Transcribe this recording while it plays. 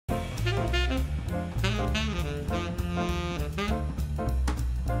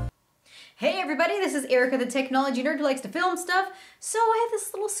Hey everybody, this is Erica, the technology nerd who likes to film stuff. So I have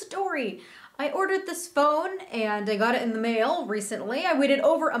this little story. I ordered this phone and I got it in the mail recently. I waited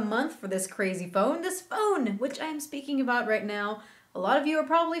over a month for this crazy phone. This phone, which I am speaking about right now, a lot of you are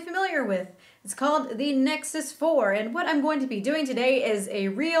probably familiar with. It's called the Nexus 4, and what I'm going to be doing today is a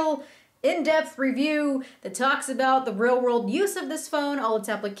real in-depth review that talks about the real-world use of this phone, all its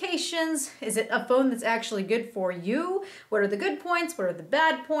applications. Is it a phone that's actually good for you? What are the good points? What are the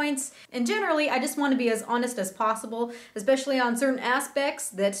bad points? And generally, I just want to be as honest as possible, especially on certain aspects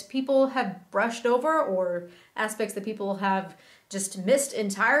that people have brushed over or aspects that people have just missed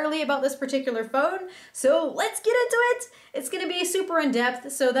entirely about this particular phone. So let's get into it. It's going to be super in-depth,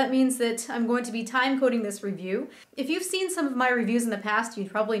 so that means that I'm going to be time-coding this review. If you've seen some of my reviews in the past,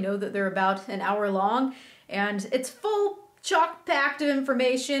 you'd probably know that they're about an hour long, and it's full chock-packed of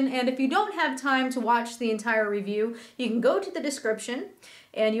information, and if you don't have time to watch the entire review, you can go to the description,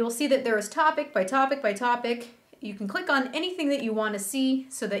 and you'll see that there is topic by topic by topic. You can click on anything that you want to see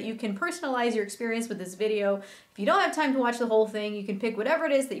so that you can personalize your experience with this video. If you don't have time to watch the whole thing, you can pick whatever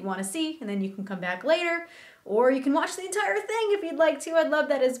it is that you want to see, and then you can come back later, or you can watch the entire thing if you'd like to. I'd love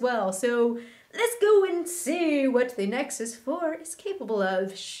that as well. So let's go and see what the Nexus 4 is capable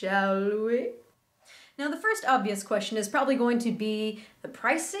of, shall we? Now, the first obvious question is probably going to be the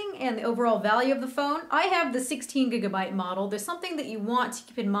pricing and the overall value of the phone. I have the 16GB model. There's something that you want to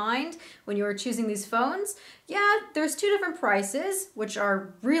keep in mind when you're choosing these phones. Yeah, there's two different prices, which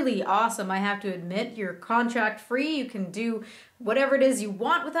are really awesome, I have to admit. You're contract free. You can do whatever it is you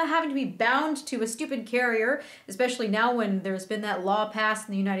want without having to be bound to a stupid carrier, especially now when there's been that law passed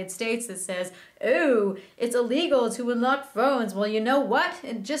in the United States that says, oh, it's illegal to unlock phones. Well, you know what?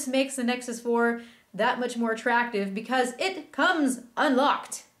 It just makes the Nexus 4 that much more attractive because it comes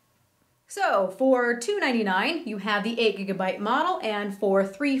unlocked. So for $299, you have the 8GB model, and for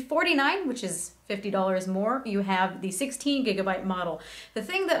 $349, which is $50 more, you have the 16GB model. The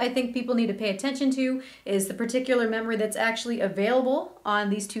thing that I think people need to pay attention to is the particular memory that's actually available on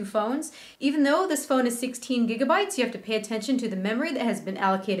these two phones. Even though this phone is 16GB, you have to pay attention to the memory that has been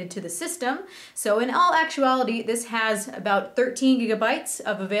allocated to the system. So in all actuality, this has about 13GB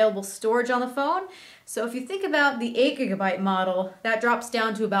of available storage on the phone. So if you think about the 8GB model, that drops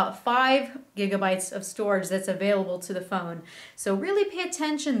down to about 5GB of storage that's available to the phone. So really pay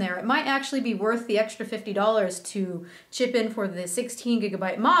attention there. It might actually be worth the extra $50 to chip in for the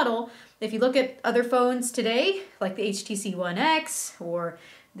 16GB model. If you look at other phones today, like the HTC One X or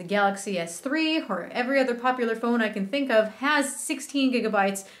the Galaxy S3 or every other popular phone I can think of has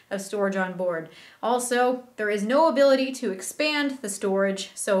 16GB of storage on board. Also, there is no ability to expand the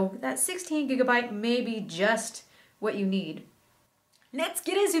storage, so that 16GB may be just what you need. Let's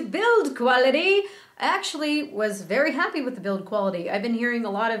get into build quality. I actually was very happy with the build quality. I've been hearing a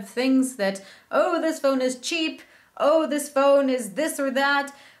lot of things that, oh, this phone is cheap, oh, this phone is this or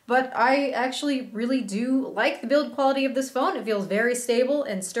that. But I actually really do like the build quality of this phone. It feels very stable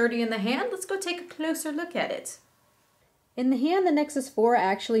and sturdy in the hand. Let's go take a closer look at it. In the hand, the Nexus 4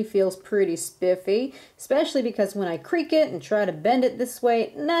 actually feels pretty spiffy, especially because when I creak it and try to bend it this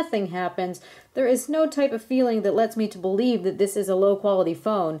way, nothing happens. There is no type of feeling that lets me to believe that this is a low-quality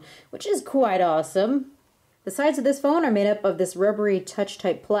phone, which is quite awesome. The sides of this phone are made up of this rubbery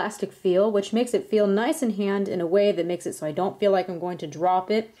touch-type plastic feel, which makes it feel nice in hand in a way that makes it so I don't feel like I'm going to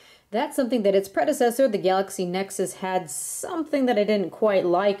drop it. That's something that its predecessor, the Galaxy Nexus, had something that I didn't quite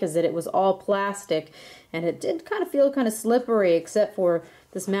like, is that it was all plastic, and it did kind of feel kind of slippery except for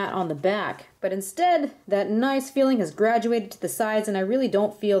this mat on the back. But instead, that nice feeling has graduated to the sides, and I really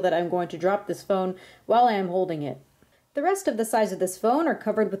don't feel that I'm going to drop this phone while I am holding it. The rest of the sides of this phone are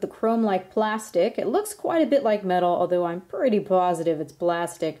covered with the chrome-like plastic. It looks quite a bit like metal, although I'm pretty positive it's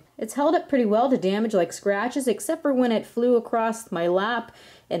plastic. It's held up pretty well to damage like scratches, except for when it flew across my lap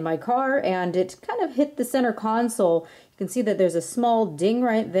in my car and it kind of hit the center console. You can see that there's a small ding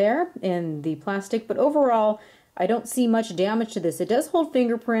right there in the plastic, but overall, I don't see much damage to this. It does hold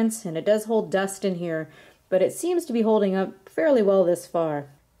fingerprints and it does hold dust in here, but it seems to be holding up fairly well this far.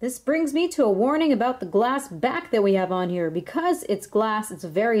 This brings me to a warning about the glass back that we have on here. Because it's glass, it's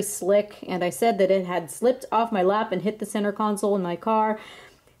very slick, and I said that it had slipped off my lap and hit the center console in my car.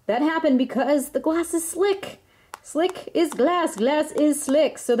 That happened because the glass is slick. Slick is glass, glass is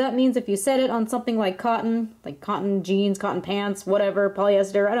slick. So that means if you set it on something like cotton jeans, cotton pants, whatever,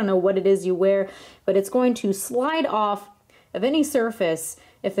 polyester, I don't know what it is you wear, but it's going to slide off of any surface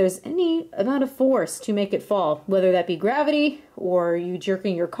if there's any amount of force to make it fall, whether that be gravity or you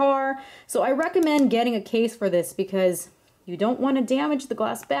jerking your car. So I recommend getting a case for this because you don't want to damage the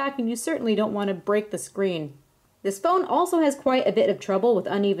glass back and you certainly don't want to break the screen. This phone also has quite a bit of trouble with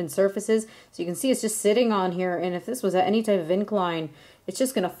uneven surfaces, so you can see it's just sitting on here, and if this was at any type of incline, it's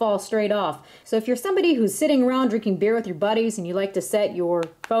just going to fall straight off. So if you're somebody who's sitting around drinking beer with your buddies and you like to set your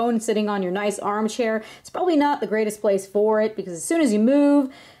phone sitting on your nice armchair, it's probably not the greatest place for it, because as soon as you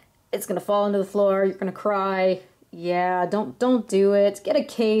move, it's going to fall into the floor, you're going to cry. Yeah, don't do it. Get a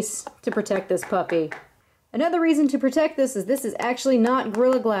case to protect this puppy. Another reason to protect this is actually not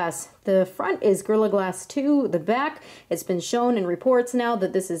Gorilla Glass. The front is Gorilla Glass 2. The back, it's been shown in reports now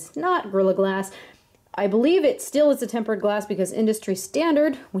that this is not Gorilla Glass. I believe it still is a tempered glass because industry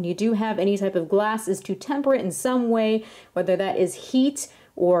standard, when you do have any type of glass, is to temper it in some way, whether that is heat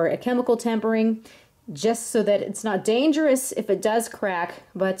or a chemical tempering, just so that it's not dangerous if it does crack,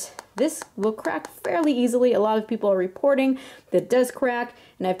 but this will crack fairly easily. A lot of people are reporting that it does crack,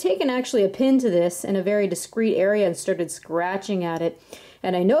 and I've taken actually a pin to this in a very discreet area and started scratching at it,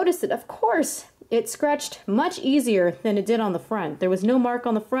 and I noticed that, of course, it scratched much easier than it did on the front. There was no mark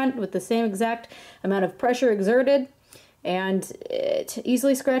on the front with the same exact amount of pressure exerted, and it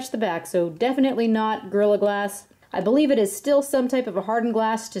easily scratched the back, so definitely not Gorilla Glass. I believe it is still some type of a hardened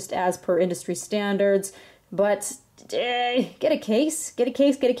glass, just as per industry standards, but get a case, get a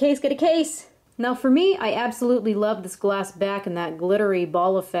case, get a case, get a case. Now for me, I absolutely love this glass back and that glittery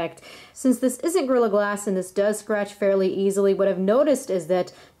ball effect. Since this isn't Gorilla Glass and this does scratch fairly easily, what I've noticed is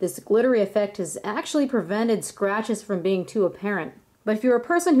that this glittery effect has actually prevented scratches from being too apparent. But if you're a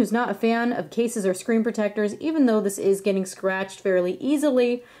person who's not a fan of cases or screen protectors, even though this is getting scratched fairly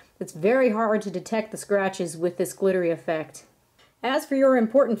easily, it's very hard to detect the scratches with this glittery effect. As for your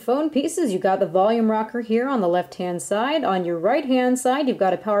important phone pieces, you've got the volume rocker here on the left-hand side. On your right-hand side, you've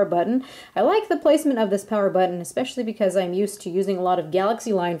got a power button. I like the placement of this power button, especially because I'm used to using a lot of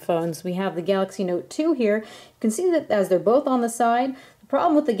Galaxy line phones. We have the Galaxy Note 2 here. You can see that as they're both on the side. The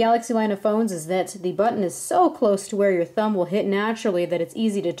problem with the Galaxy line of phones is that the button is so close to where your thumb will hit naturally that it's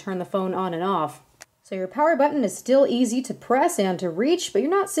easy to turn the phone on and off. So your power button is still easy to press and to reach, but you're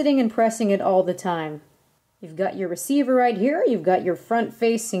not sitting and pressing it all the time. You've got your receiver right here, you've got your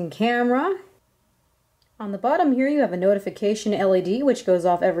front-facing camera. On the bottom here you have a notification LED which goes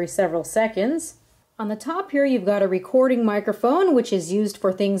off every several seconds. On the top here you've got a recording microphone which is used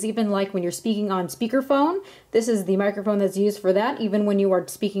for things even like when you're speaking on speakerphone. This is the microphone that's used for that even when you are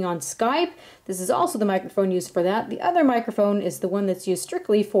speaking on Skype. This is also the microphone used for that. The other microphone is the one that's used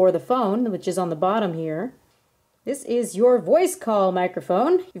strictly for the phone, which is on the bottom here. This is your voice call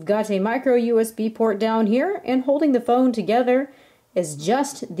microphone. You've got a micro USB port down here, and holding the phone together is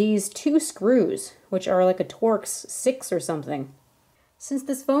just these two screws, which are like a Torx 6 or something. Since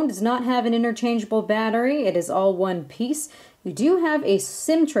this phone does not have an interchangeable battery, it is all one piece. You do have a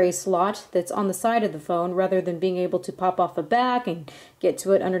SIM tray slot that's on the side of the phone, rather than being able to pop off the back and get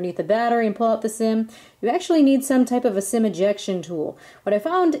to it underneath the battery and pull out the SIM. You actually need some type of a SIM ejection tool. What I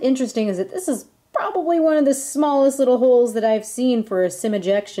found interesting is that this is probably one of the smallest little holes that I've seen for a SIM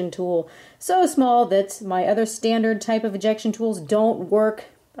ejection tool. So small that my other standard type of ejection tools don't work.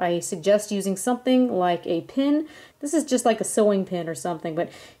 I suggest using something like a pin. This is just like a sewing pin or something, but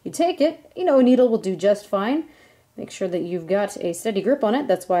you take it, you know, a needle will do just fine. Make sure that you've got a steady grip on it.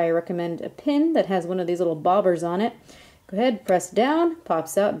 That's why I recommend a pin that has one of these little bobbers on it. Go ahead, press down,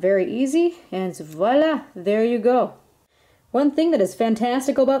 pops out very easy, and voila, there you go. One thing that is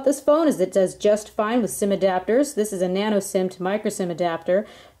fantastical about this phone is it does just fine with SIM adapters. This is a nano SIM to micro SIM adapter.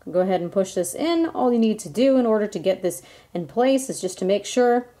 Go ahead and push this in. All you need to do in order to get this in place is just to make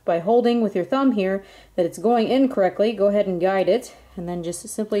sure by holding with your thumb here that it's going in correctly. Go ahead and guide it and then just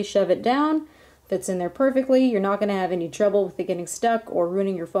simply shove it down. Fits in there perfectly. You're not going to have any trouble with it getting stuck or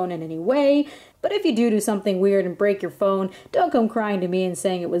ruining your phone in any way. But if you do something weird and break your phone, don't come crying to me and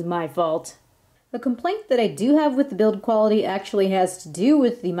saying it was my fault. The complaint that I do have with the build quality actually has to do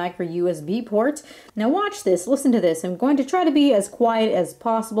with the micro USB port. Now watch this, listen to this. I'm going to try to be as quiet as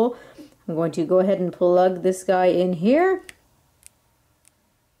possible. I'm going to go ahead and plug this guy in here.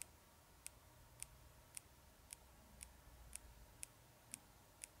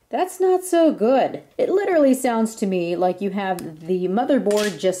 That's not so good. It literally sounds to me like you have the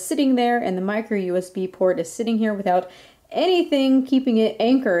motherboard just sitting there and the micro USB port is sitting here without anything keeping it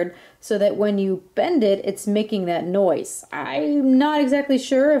anchored so that when you bend it, it's making that noise. I'm not exactly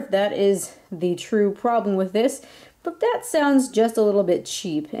sure if that is the true problem with this, but that sounds just a little bit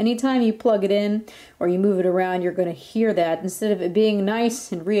cheap. Anytime you plug it in or you move it around, you're going to hear that. Instead of it being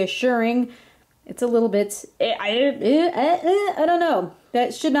nice and reassuring, it's a little bit, I don't know.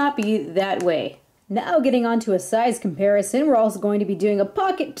 That should not be that way. Now getting on to a size comparison, we're also going to be doing a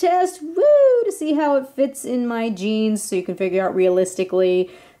pocket test, woo, to see how it fits in my jeans so you can figure out realistically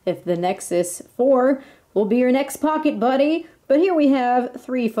if the Nexus 4 will be your next pocket buddy. But here we have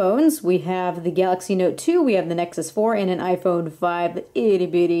 3 phones. We have the Galaxy Note 2, we have the Nexus 4, and an iPhone 5, the itty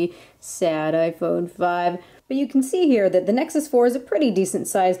bitty sad iPhone 5. But you can see here that the Nexus 4 is a pretty decent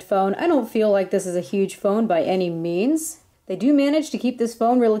sized phone. I don't feel like this is a huge phone by any means. They do manage to keep this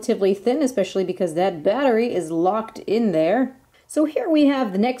phone relatively thin, especially because that battery is locked in there. So here we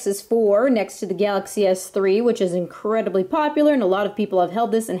have the Nexus 4 next to the Galaxy S3, which is incredibly popular, and a lot of people have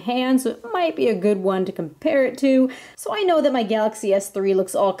held this in hand, so it might be a good one to compare it to. So I know that my Galaxy S3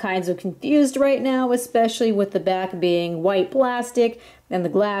 looks all kinds of confused right now, especially with the back being white plastic, and the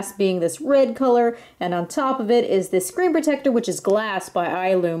glass being this red color, and on top of it is this screen protector, which is glass by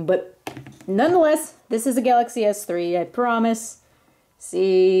iLume, but nonetheless, this is a Galaxy S3, I promise.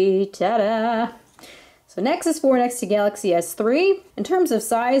 See, ta-da! So Nexus 4 next to Galaxy S3. In terms of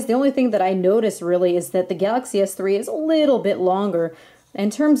size, the only thing that I notice really is that the Galaxy S3 is a little bit longer. In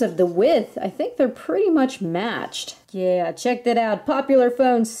terms of the width, I think they're pretty much matched. Yeah, check that out. Popular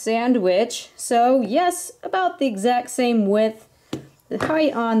phone sandwich. So yes, about the exact same width. The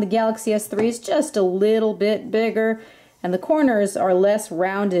height on the Galaxy S3 is just a little bit bigger, and the corners are less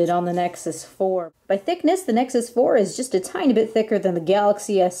rounded on the Nexus 4. By thickness, the Nexus 4 is just a tiny bit thicker than the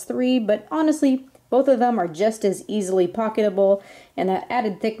Galaxy S3, but honestly, both of them are just as easily pocketable, and that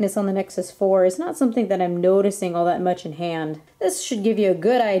added thickness on the Nexus 4 is not something that I'm noticing all that much in hand. This should give you a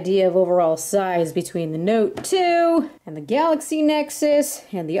good idea of overall size between the Note 2 and the Galaxy Nexus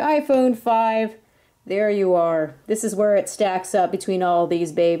and the iPhone 5. There you are. This is where it stacks up between all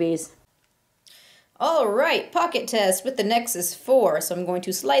these babies. Alright, pocket test with the Nexus 4. So I'm going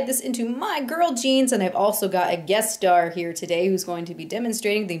to slide this into my girl jeans, and I've also got a guest star here today who's going to be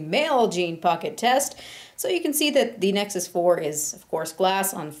demonstrating the male jean pocket test. So you can see that the Nexus 4 is, of course,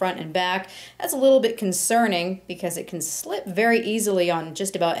 glass on front and back. That's a little bit concerning because it can slip very easily on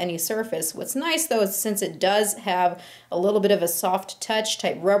just about any surface. What's nice, though, is since it does have a little bit of a soft touch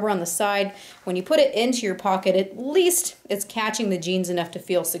type rubber on the side, when you put it into your pocket, at least it's catching the jeans enough to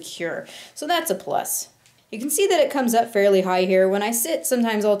feel secure. So that's a plus. You can see that it comes up fairly high here. When I sit,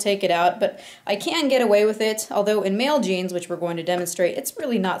 sometimes I'll take it out, but I can get away with it, although in male jeans, which we're going to demonstrate, it's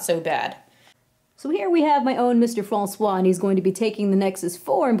really not so bad. So here we have my own Mr. Francois, and he's going to be taking the Nexus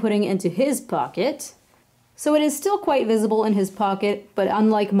 4 and putting it into his pocket. So it is still quite visible in his pocket, but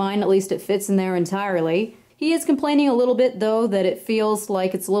unlike mine, at least it fits in there entirely. He is complaining a little bit, though, that it feels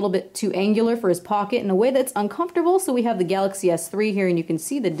like it's a little bit too angular for his pocket in a way that's uncomfortable, so we have the Galaxy S3 here, and you can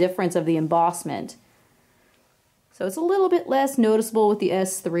see the difference of the embossment. So it's a little bit less noticeable with the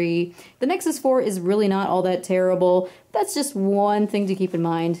S3. The Nexus 4 is really not all that terrible. That's just one thing to keep in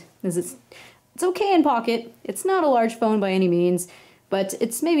mind, is it's okay in pocket. It's not a large phone by any means, but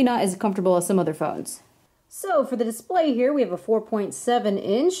it's maybe not as comfortable as some other phones. So for the display here, we have a 4.7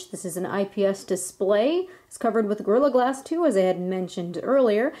 inch. This is an IPS display. It's covered with Gorilla Glass 2, as I had mentioned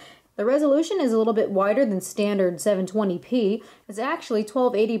earlier. The resolution is a little bit wider than standard 720p. It's actually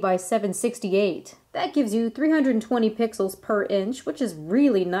 1280 by 768. That gives you 320 pixels per inch, which is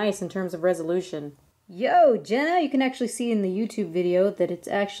really nice in terms of resolution. Yo, Jenna, you can actually see in the YouTube video that it's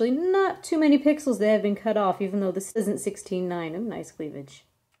actually not too many pixels that have been cut off, even though this isn't 16:9. Oh, nice cleavage.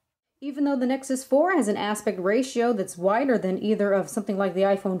 Even though the Nexus 4 has an aspect ratio that's wider than either of something like the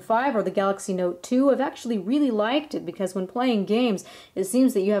iPhone 5 or the Galaxy Note 2, I've actually really liked it because when playing games, it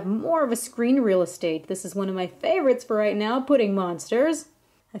seems that you have more of a screen real estate. This is one of my favorites for right now, Pudding Monsters.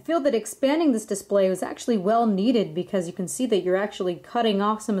 I feel that expanding this display was actually well needed because you can see that you're actually cutting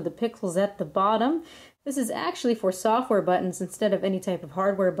off some of the pixels at the bottom. This is actually for software buttons instead of any type of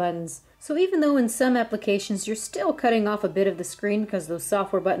hardware buttons. So even though in some applications you're still cutting off a bit of the screen because those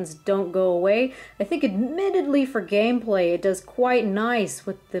software buttons don't go away, I think admittedly for gameplay it does quite nice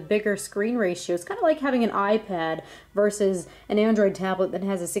with the bigger screen ratio. It's kind of like having an iPad versus an Android tablet that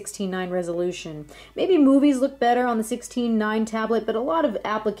has a 16:9 resolution. Maybe movies look better on the 16:9 tablet, but a lot of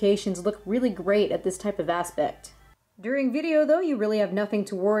applications look really great at this type of aspect. During video, though, you really have nothing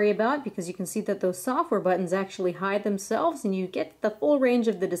to worry about because you can see that those software buttons actually hide themselves and you get the full range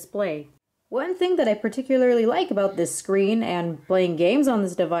of the display. One thing that I particularly like about this screen and playing games on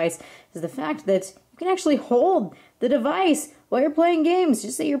this device is the fact that you can actually hold the device while you're playing games.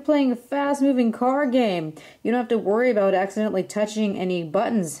 Just say you're playing a fast-moving car game. You don't have to worry about accidentally touching any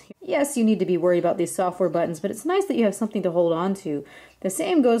buttons. Yes, you need to be worried about these software buttons, but it's nice that you have something to hold on to. The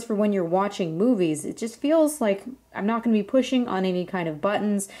same goes for when you're watching movies. It just feels like I'm not going to be pushing on any kind of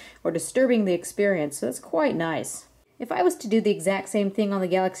buttons or disturbing the experience, so that's quite nice. If I was to do the exact same thing on the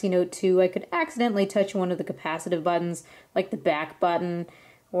Galaxy Note 2, I could accidentally touch one of the capacitive buttons, like the back button,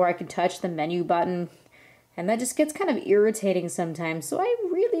 or I could touch the menu button, and that just gets kind of irritating sometimes, so I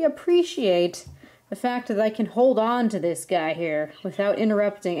really appreciate the fact that I can hold on to this guy here without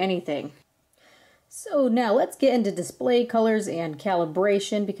interrupting anything. So now let's get into display colors and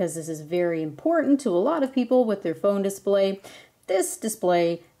calibration, because this is very important to a lot of people with their phone display. This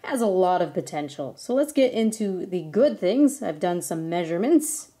display has a lot of potential. So let's get into the good things. I've done some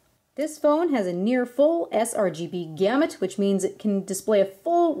measurements. This phone has a near full sRGB gamut, which means it can display a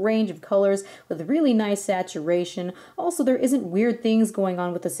full range of colors with really nice saturation. Also, there isn't weird things going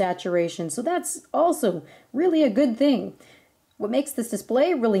on with the saturation, so that's also really a good thing. What makes this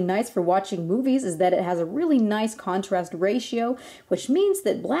display really nice for watching movies is that it has a really nice contrast ratio, which means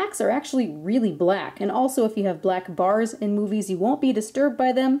that blacks are actually really black. And also, if you have black bars in movies, you won't be disturbed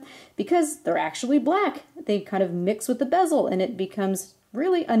by them because they're actually black. They kind of mix with the bezel and it becomes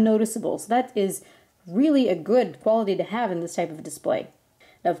really unnoticeable. So that is really a good quality to have in this type of display.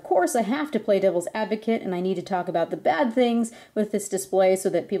 Now, of course, I have to play devil's advocate and I need to talk about the bad things with this display so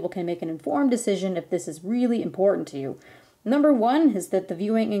that people can make an informed decision if this is really important to you. Number one is that the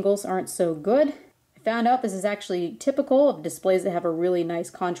viewing angles aren't so good. I found out this is actually typical of displays that have a really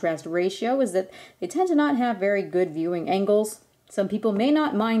nice contrast ratio, is that they tend to not have very good viewing angles. Some people may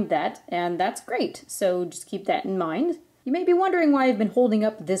not mind that, and that's great, so just keep that in mind. You may be wondering why I've been holding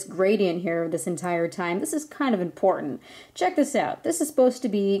up this gradient here this entire time. This is kind of important. Check this out. This is supposed to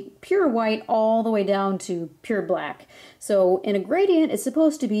be pure white all the way down to pure black. So in a gradient, it's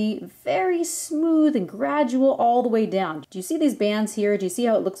supposed to be very smooth and gradual all the way down. Do you see these bands here? Do you see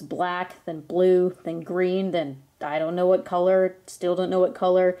how it looks black, then blue, then green, then I don't know what color, still don't know what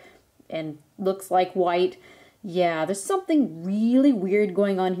color, and looks like white? Yeah, there's something really weird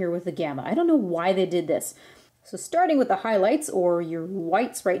going on here with the gamma. I don't know why they did this. So starting with the highlights, or your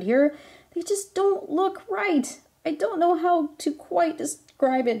whites right here, they just don't look right. I don't know how to quite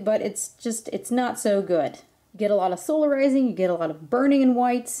describe it, but it's not so good. You get a lot of solarizing, you get a lot of burning in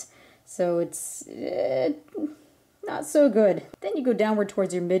whites, so it's not so good. Then you go downward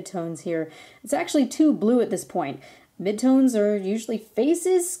towards your midtones here. It's actually too blue at this point. Midtones are usually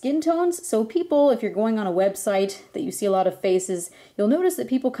faces, skin tones, so people, if you're going on a website that you see a lot of faces, you'll notice that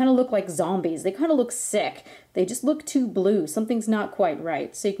people kind of look like zombies. They kind of look sick. They just look too blue. Something's not quite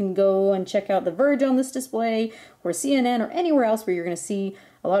right. So you can go and check out The Verge on this display, or CNN, or anywhere else where you're going to see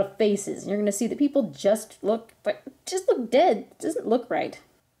a lot of faces. And you're going to see that people just look dead. It doesn't look right.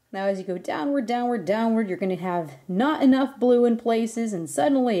 Now as you go downward, downward, downward, you're going to have not enough blue in places, and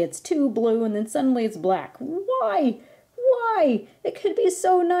suddenly it's too blue, and then suddenly it's black. Why? Why? It could be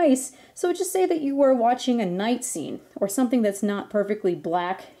so nice. So just say that you are watching a night scene or something that's not perfectly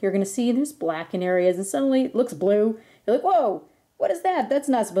black. You're going to see there's black in areas and suddenly it looks blue. You're like, whoa, what is that? That's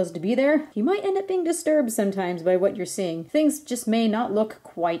not supposed to be there. You might end up being disturbed sometimes by what you're seeing. Things just may not look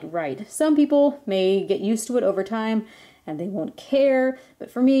quite right. Some people may get used to it over time and they won't care.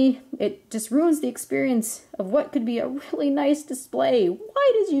 But for me, it just ruins the experience of what could be a really nice display.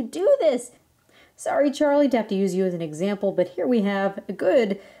 Why did you do this? Sorry, Charlie, to have to use you as an example, but here we have a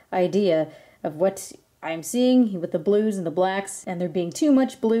good idea of what I'm seeing with the blues and the blacks, and there being too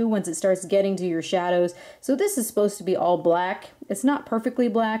much blue once it starts getting to your shadows. So this is supposed to be all black. It's not perfectly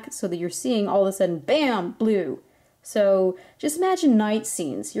black, so that you're seeing all of a sudden, bam, blue. So just imagine night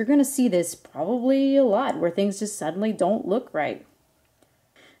scenes. You're going to see this probably a lot, where things just suddenly don't look right.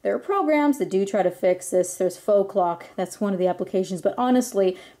 There are programs that do try to fix this. There's FauxClock, that's one of the applications, but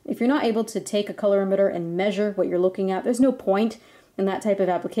honestly, if you're not able to take a colorimeter and measure what you're looking at, there's no point in that type of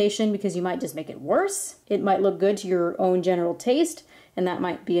application because you might just make it worse. It might look good to your own general taste, and that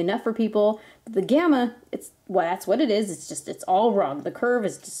might be enough for people. But the gamma, that's what it is. It's all wrong. The curve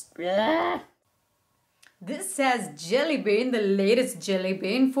is just... This says Jelly Bean, the latest Jelly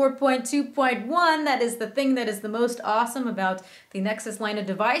Bean 4.2.1. That is the thing that is the most awesome about the Nexus line of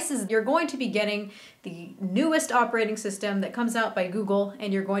devices. You're going to be getting the newest operating system that comes out by Google,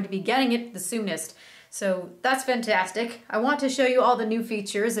 and you're going to be getting it the soonest. So that's fantastic. I want to show you all the new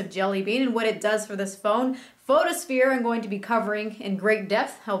features of Jelly Bean and what it does for this phone. Photosphere I'm going to be covering in great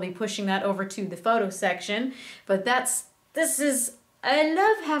depth. I'll be pushing that over to the photo section. But I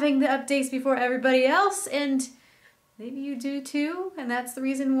love having the updates before everybody else, and maybe you do too, and that's the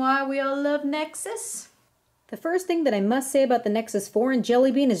reason why we all love Nexus. The first thing that I must say about the Nexus 4 and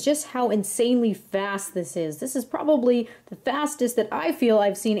Jelly Bean is just how insanely fast this is. This is probably the fastest that I feel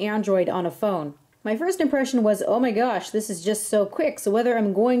I've seen Android on a phone. My first impression was, oh my gosh, this is just so quick. So whether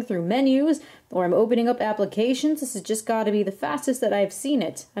I'm going through menus or I'm opening up applications, this has just got to be the fastest that I've seen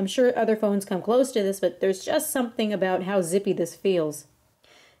it. I'm sure other phones come close to this, but there's just something about how zippy this feels.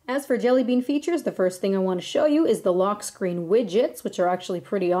 As for Jelly Bean features, the first thing I want to show you is the lock screen widgets, which are actually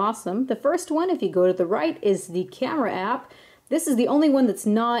pretty awesome. The first one, if you go to the right, is the camera app. This is the only one that's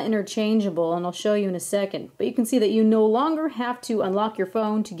not interchangeable, and I'll show you in a second. But you can see that you no longer have to unlock your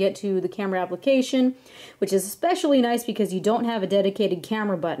phone to get to the camera application, which is especially nice because you don't have a dedicated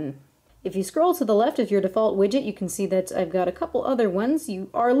camera button. If you scroll to the left of your default widget, you can see that I've got a couple other ones. You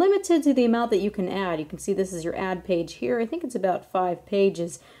are limited to the amount that you can add. You can see this is your add page here. I think it's about 5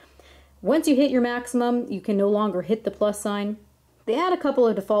 pages. Once you hit your maximum, you can no longer hit the plus sign. They add a couple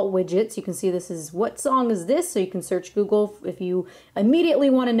of default widgets. You can see this is what song is this, so you can search Google if you immediately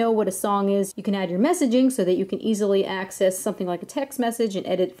want to know what a song is. You can add your messaging so that you can easily access something like a text message and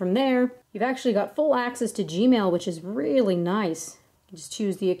edit from there. You've actually got full access to Gmail, which is really nice. You just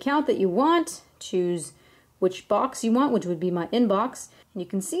choose the account that you want, choose which box you want, which would be my inbox, and you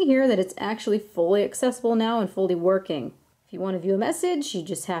can see here that it's actually fully accessible now and fully working. If you want to view a message, you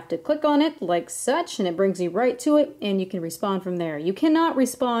just have to click on it like such, and it brings you right to it, and you can respond from there. You cannot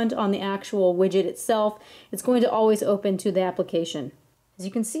respond on the actual widget itself. It's going to always open to the application. As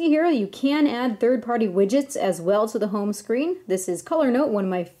you can see here, you can add third-party widgets as well to the home screen. This is ColorNote, one of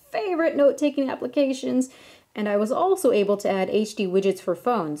my favorite note-taking applications, and I was also able to add HD widgets for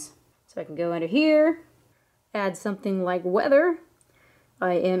phones. So I can go under here, add something like weather.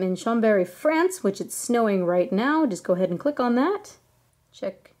 I am in Chambéry, France, which it's snowing right now. Just go ahead and click on that.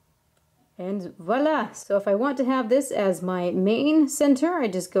 Check. And voila! So if I want to have this as my main center, I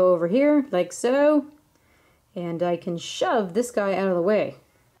just go over here, like so. And I can shove this guy out of the way.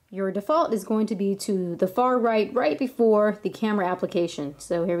 Your default is going to be to the far right, right before the camera application.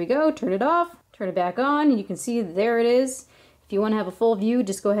 So here we go, turn it off, turn it back on, and you can see there it is. If you want to have a full view,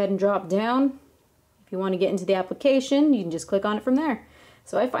 just go ahead and drop down. If you want to get into the application, you can just click on it from there.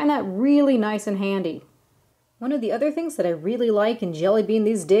 So I find that really nice and handy. One of the other things that I really like in Jelly Bean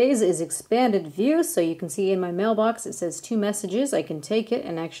these days is expanded view. So you can see in my mailbox it says 2 messages. I can take it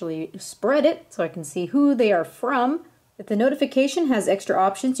and actually spread it so I can see who they are from. If the notification has extra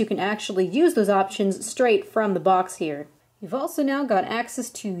options, you can actually use those options straight from the box here. You've also now got access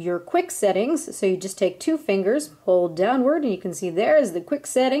to your quick settings, so you just take 2 fingers, hold downward, and you can see there is the quick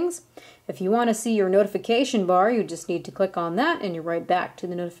settings. If you want to see your notification bar, you just need to click on that and you're right back to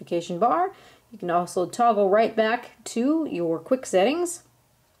the notification bar. You can also toggle right back to your quick settings.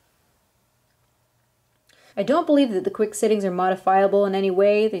 I don't believe that the quick settings are modifiable in any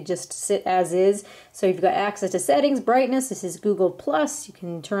way. They just sit as is. So you've got access to settings, brightness. This is Google+. You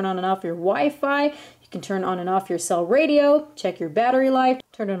can turn on and off your Wi-Fi. You can turn on and off your cell radio, check your battery life,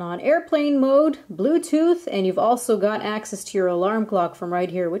 turn it on airplane mode, Bluetooth, and you've also got access to your alarm clock from right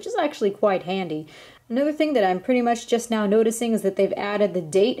here, which is actually quite handy. Another thing that I'm pretty much just now noticing is that they've added the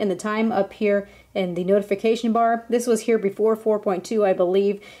date and the time up here in the notification bar. This was here before 4.2, I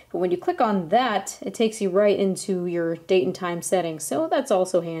believe, but when you click on that, it takes you right into your date and time settings, so that's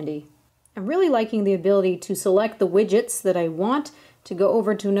also handy. I'm really liking the ability to select the widgets that I want, to go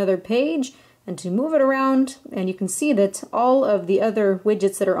over to another page, and to move it around, and you can see that all of the other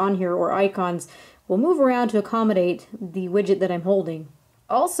widgets that are on here, or icons, will move around to accommodate the widget that I'm holding.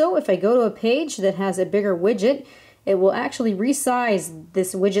 Also, if I go to a page that has a bigger widget, it will actually resize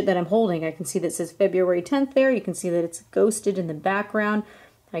this widget that I'm holding. I can see that it says February 10th there. You can see that it's ghosted in the background.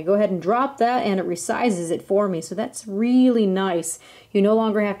 I go ahead and drop that and it resizes it for me, so that's really nice. You no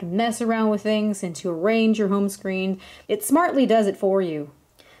longer have to mess around with things and to arrange your home screen. It smartly does it for you.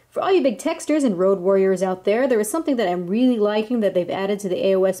 For all you big texters and road warriors out there, there is something that I'm really liking that they've added to the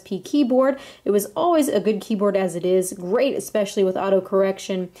AOSP keyboard. It was always a good keyboard as it is, great especially with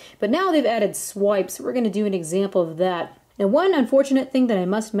autocorrection, but now they've added swipes. We're going to do an example of that. Now, one unfortunate thing that I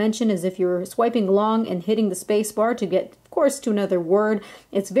must mention is if you're swiping along and hitting the space bar to get, of course, to another word,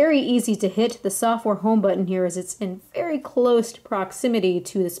 it's very easy to hit the software home button here as it's in very close proximity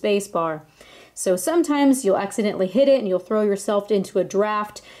to the space bar. So sometimes you'll accidentally hit it and you'll throw yourself into a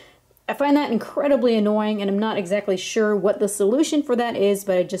draft. I find that incredibly annoying, and I'm not exactly sure what the solution for that is,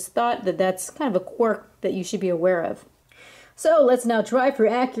 but I just thought that that's kind of a quirk that you should be aware of. So let's now try for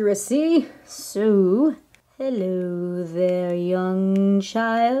accuracy. So, hello there, young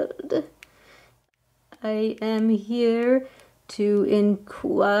child. I am here to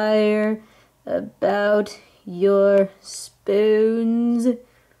inquire about your spoons.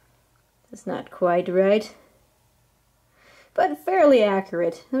 That's not quite right, but fairly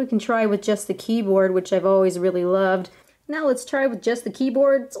accurate. We can try with just the keyboard, which I've always really loved. Now let's try with just the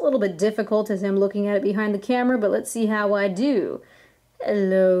keyboard. It's a little bit difficult as I'm looking at it behind the camera, but let's see how I do.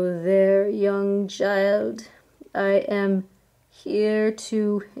 Hello there, young child. I am here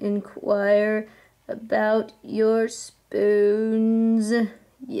to inquire about your spoons.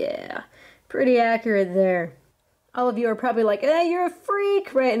 Yeah, pretty accurate there. All of you are probably like, you're a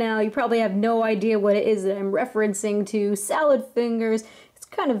freak right now. You probably have no idea what it is that I'm referencing to. Salad fingers. It's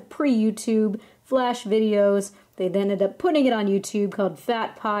kind of pre-YouTube Flash videos. They then ended up putting it on YouTube called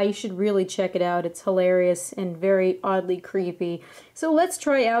Fat Pie. You should really check it out. It's hilarious and very oddly creepy. So let's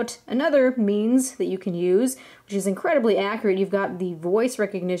try out another means that you can use, which is incredibly accurate. You've got the voice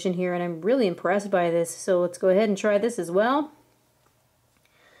recognition here, and I'm really impressed by this. So let's go ahead and try this as well.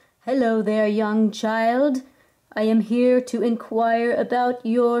 Hello there, young child. I am here to inquire about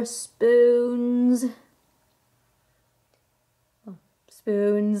your spoons. Oh,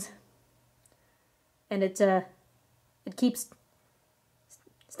 spoons. And it keeps...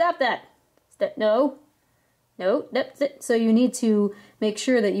 Stop that! No, that's it. So you need to make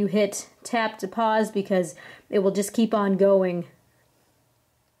sure that you hit tap to pause because it will just keep on going.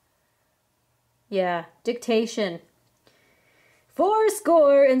 Yeah, dictation.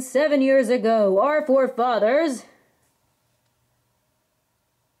 77 years ago, our forefathers...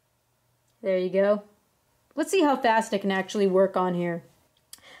 There you go. Let's see how fast it can actually work on here.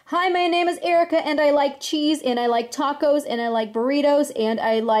 Hi, my name is Erica, and I like cheese, and I like tacos, and I like burritos, and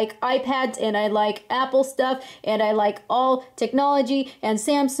I like iPads, and I like Apple stuff, and I like all technology, and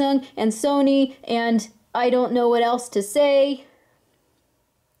Samsung, and Sony, and I don't know what else to say.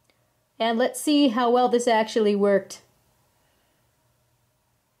 And let's see how well this actually worked.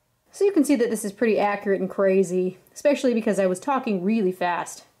 So you can see that this is pretty accurate and crazy, especially because I was talking really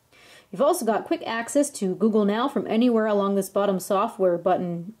fast. You've also got quick access to Google Now from anywhere along this bottom software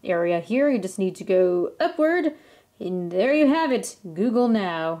button area here. You just need to go upward, and there you have it, Google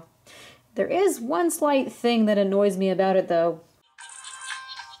Now. There is one slight thing that annoys me about it, though.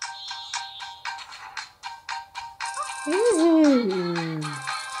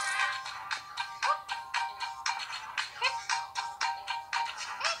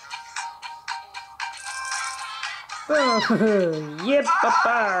 Oh, yep,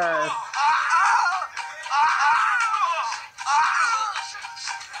 papa.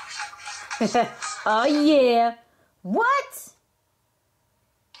 Oh yeah. What?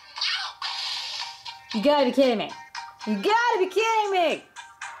 You gotta be kidding me. You gotta be kidding me!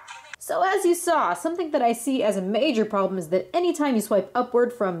 So as you saw, something that I see as a major problem is that anytime you swipe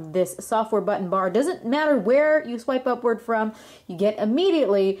upward from this software button bar, doesn't matter where you swipe upward from, you get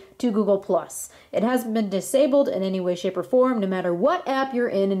immediately to Google+. It hasn't been disabled in any way, shape, or form, no matter what app you're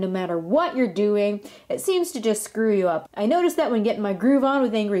in and no matter what you're doing. It seems to just screw you up. I noticed that when getting my groove on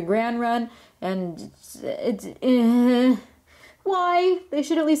with Angry Grand Run, and why? They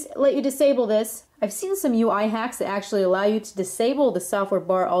should at least let you disable this. I've seen some UI hacks that actually allow you to disable the software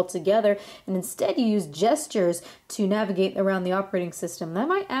bar altogether and instead you use gestures to navigate around the operating system. That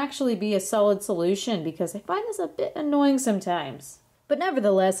might actually be a solid solution because I find this a bit annoying sometimes. But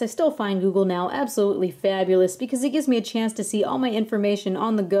nevertheless, I still find Google Now absolutely fabulous because it gives me a chance to see all my information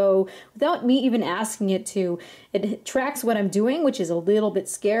on the go without me even asking it to. It tracks what I'm doing, which is a little bit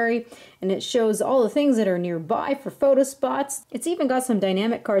scary, and it shows all the things that are nearby for photo spots. It's even got some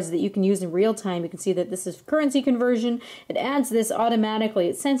dynamic cards that you can use in real time. You can see that this is currency conversion. It adds this automatically.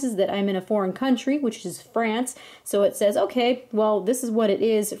 It senses that I'm in a foreign country, which is France, so it says, okay, well, this is what it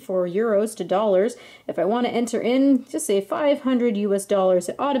is for euros to dollars. If I want to enter in, just say 500 US dollars,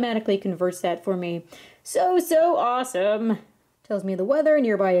 it automatically converts that for me. So awesome. Tells me the weather,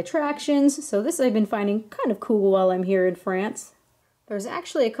 nearby attractions, so this I've been finding kind of cool while I'm here in France. There's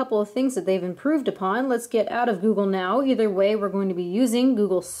actually a couple of things that they've improved upon. Let's get out of Google Now. Either way, we're going to be using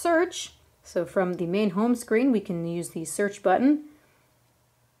Google Search. So from the main home screen, we can use the search button.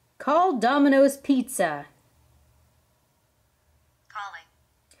 Call Domino's Pizza. Calling.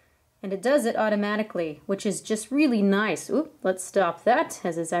 And it does it automatically, which is just really nice. Oop, let's stop that,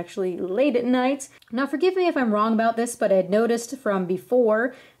 as it's actually late at night. Now forgive me if I'm wrong about this, but I had noticed from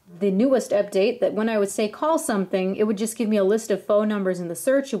before the newest update that when I would say call something, it would just give me a list of phone numbers in the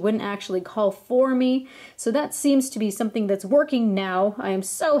search. It wouldn't actually call for me. So that seems to be something that's working now. I am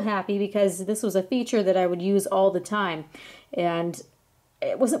so happy because this was a feature that I would use all the time. And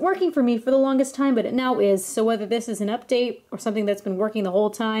it wasn't working for me for the longest time, but it now is. So whether this is an update or something that's been working the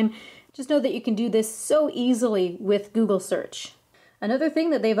whole time, just know that you can do this so easily with Google Search. Another thing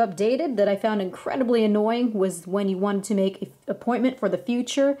that they've updated that I found incredibly annoying was when you wanted to make an appointment for the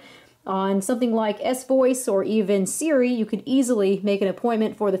future. On something like S-Voice or even Siri, you could easily make an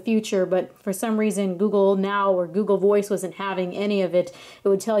appointment for the future, but for some reason Google Now or Google Voice wasn't having any of it. It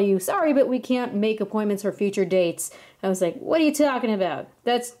would tell you, sorry, but we can't make appointments for future dates. I was like, what are you talking about?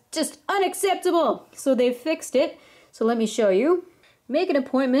 That's just unacceptable! So they've fixed it. So let me show you. Make an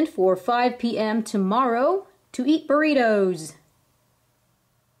appointment for 5 p.m. tomorrow to eat burritos.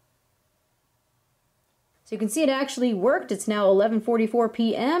 So you can see it actually worked. It's now 11:44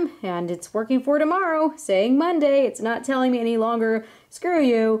 p.m. and it's working for tomorrow, saying Monday. It's not telling me any longer, screw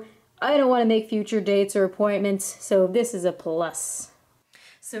you, I don't want to make future dates or appointments, so this is a plus.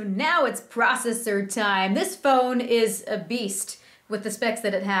 So now it's processor time. This phone is a beast with the specs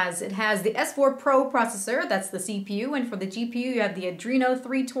that it has. It has the S4 Pro processor, that's the CPU, and for the GPU you have the Adreno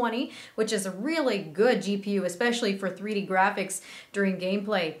 320, which is a really good GPU, especially for 3D graphics during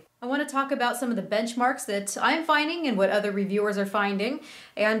gameplay. I want to talk about some of the benchmarks that I'm finding and what other reviewers are finding.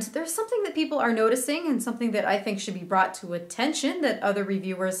 And there's something that people are noticing and something that I think should be brought to attention that other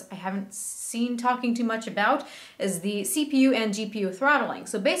reviewers I haven't seen talking too much about is the CPU and GPU throttling.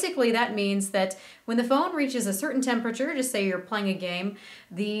 So basically that means that when the phone reaches a certain temperature, just say you're playing a game,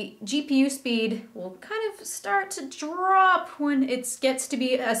 the GPU speed will kind of start to drop when it gets to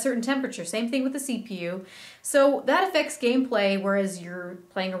be a certain temperature. Same thing with the CPU. So that affects gameplay, whereas you're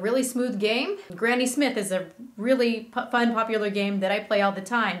playing a really smooth game. Granny Smith is a really fun, popular game that I play all the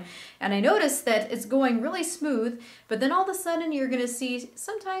time. And I noticed that it's going really smooth, but then all of a sudden you're going to see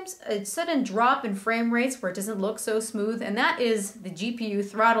sometimes a sudden drop in frame rates where it doesn't look so smooth, and that is the GPU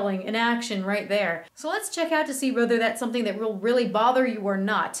throttling in action right there. So let's check out to see whether that's something that will really bother you or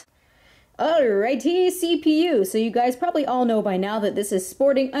not. Alrighty, CPU. So you guys probably all know by now that this is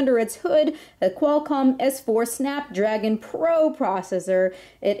sporting under its hood a Qualcomm S4 Snapdragon Pro processor.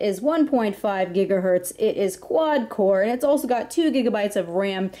 It is 1.5 gigahertz, it is quad core, and it's also got 2 gigabytes of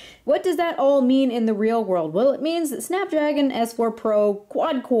RAM. What does that all mean in the real world? Well, it means that Snapdragon S4 Pro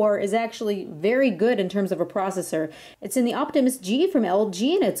quad core is actually very good in terms of a processor. It's in the Optimus G from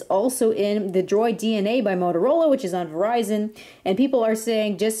LG, and it's also in the Droid DNA by Motorola, which is on Verizon, and people are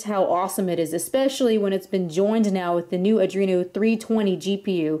saying just how awesome it is, especially when it's been joined now with the new Adreno 320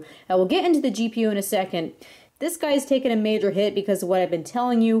 GPU. I will get into the GPU in a second. This guy's taken a major hit because of what I've been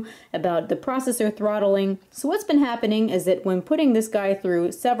telling you about the processor throttling. So what's been happening is that when putting this guy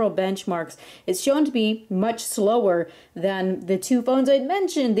through several benchmarks, it's shown to be much slower than the two phones I'd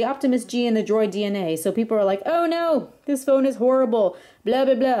mentioned, the Optimus G and the Droid DNA. So people are like, oh no, this phone is horrible, blah,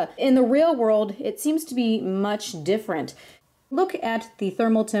 blah, blah. In the real world, it seems to be much different. Look at the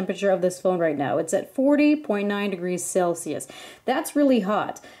thermal temperature of this phone right now. It's at 40.9 degrees Celsius. That's really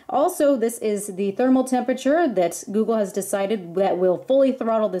hot. Also, this is the thermal temperature that Google has decided that will fully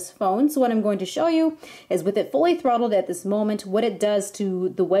throttle this phone. So what I'm going to show you is with it fully throttled at this moment, what it does to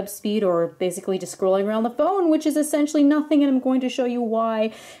the web speed, or basically just scrolling around the phone, which is essentially nothing, and I'm going to show you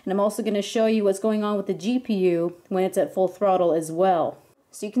why. And I'm also going to show you what's going on with the GPU when it's at full throttle as well.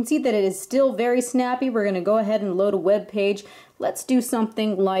 So you can see that it is still very snappy. We're going to go ahead and load a web page. Let's do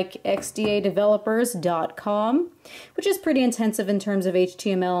something like xdadevelopers.com, which is pretty intensive in terms of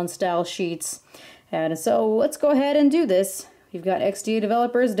HTML and style sheets. And so let's go ahead and do this. We've got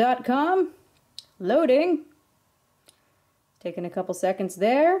xdadevelopers.com loading. Taking a couple seconds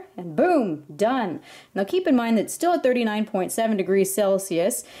there, and boom, done. Now keep in mind that it's still at 39.7 degrees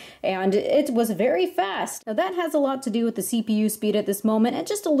Celsius, and it was very fast. Now that has a lot to do with the CPU speed at this moment, and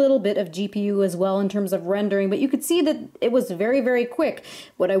just a little bit of GPU as well in terms of rendering, but you could see that it was very, very quick.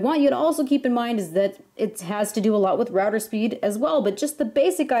 What I want you to also keep in mind is that it has to do a lot with router speed as well, but just the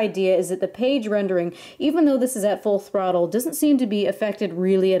basic idea is that the page rendering, even though this is at full throttle, doesn't seem to be affected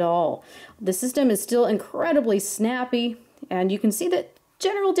really at all. The system is still incredibly snappy, and you can see that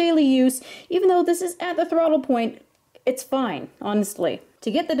general daily use, even though this is at the throttle point, it's fine, honestly.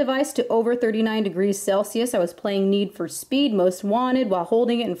 To get the device to over 39 degrees Celsius, I was playing Need for Speed Most Wanted while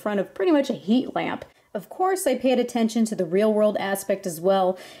holding it in front of pretty much a heat lamp. Of course, I paid attention to the real world aspect as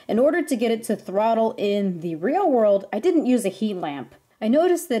well. In order to get it to throttle in the real world, I didn't use a heat lamp. I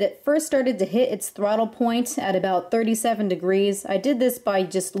noticed that it first started to hit its throttle point at about 37 degrees. I did this by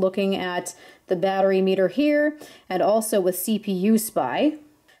just looking at the battery meter here and also with CPU Spy.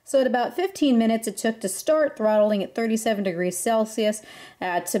 So at about 15 minutes it took to start throttling at 37 degrees Celsius.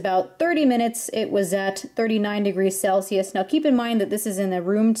 At about 30 minutes it was at 39 degrees Celsius. Now keep in mind that this is in a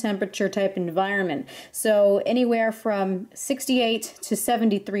room temperature type environment. So anywhere from 68 to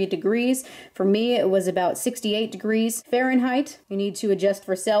 73 degrees. For me it was about 68 degrees Fahrenheit. You need to adjust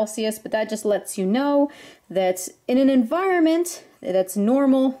for Celsius, but that just lets you know that in an environment that's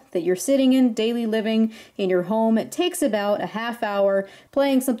normal, that you're sitting in daily living in your home, it takes about a half hour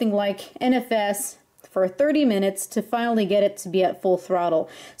playing something like NFS for 30 minutes to finally get it to be at full throttle.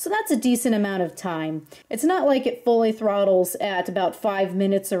 So that's a decent amount of time. It's not like it fully throttles at about 5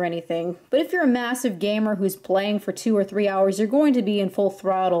 minutes or anything, but if you're a massive gamer who's playing for 2 or 3 hours, you're going to be in full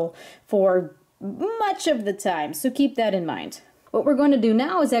throttle for much of the time, so keep that in mind. What we're going to do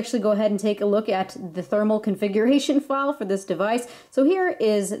now is actually go ahead and take a look at the thermal configuration file for this device. So here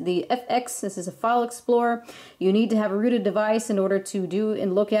is the FX. This is a file explorer. You need to have a rooted device in order to do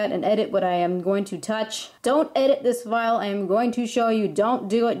and look at and edit what I am going to touch. Don't edit this file. I am going to show you. Don't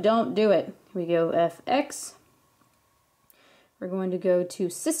do it. Don't do it. Here we go, FX. We're going to go to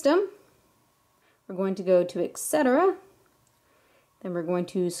System. We're going to go to Etc. Then we're going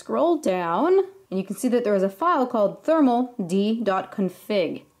to scroll down, and you can see that there is a file called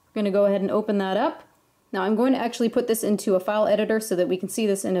thermald.config. We're going to go ahead and open that up. Now I'm going to actually put this into a file editor so that we can see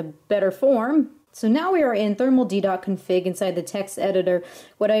this in a better form. So now we are in thermald.config inside the text editor.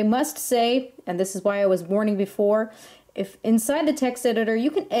 What I must say, and this is why I was warning before, if inside the text editor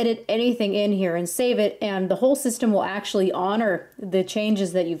you can edit anything in here and save it, and the whole system will actually honor the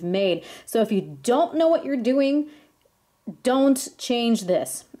changes that you've made. So if you don't know what you're doing, don't change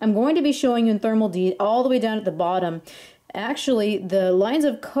this. I'm going to be showing you in thermald all the way down at the bottom actually the lines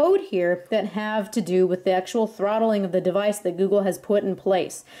of code here that have to do with the actual throttling of the device that Google has put in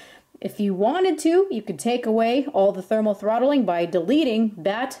place. If you wanted to, you could take away all the thermal throttling by deleting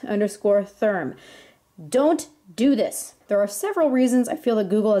bat_therm. Don't do this. There are several reasons I feel that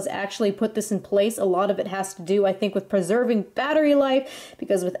Google has actually put this in place. A lot of it has to do, I think, with preserving battery life,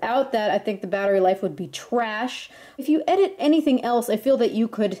 because without that, I think the battery life would be trash. If you edit anything else, I feel that you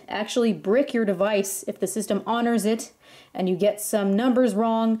could actually brick your device if the system honors it and you get some numbers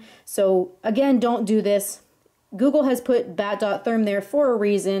wrong. So again, don't do this. Google has put bat.therm there for a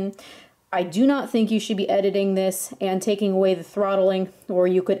reason. I do not think you should be editing this and taking away the throttling, or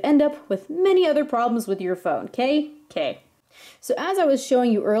you could end up with many other problems with your phone. Okay? So as I was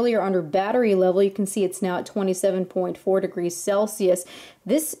showing you earlier under battery level, you can see it's now at 27.4 degrees Celsius.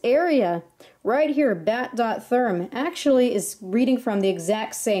 This area right here, bat.therm, actually is reading from the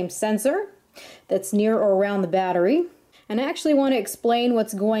exact same sensor that's near or around the battery. And I actually want to explain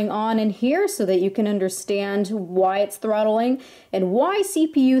what's going on in here so that you can understand why it's throttling and why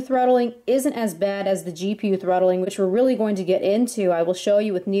CPU throttling isn't as bad as the GPU throttling, which we're really going to get into. I will show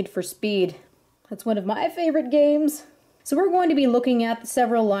you with Need for Speed. That's one of my favorite games. So we're going to be looking at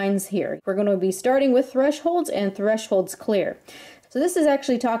several lines here. We're going to be starting with thresholds and thresholds clear. So this is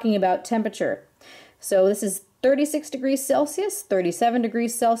actually talking about temperature. So this is 36 degrees Celsius, 37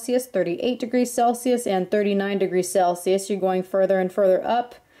 degrees Celsius, 38 degrees Celsius, and 39 degrees Celsius. You're going further and further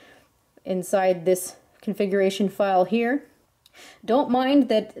up inside this configuration file here. Don't mind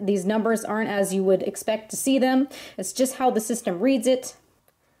that these numbers aren't as you would expect to see them. It's just how the system reads it.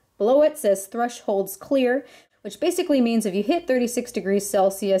 Below it says thresholds clear, which basically means if you hit 36 degrees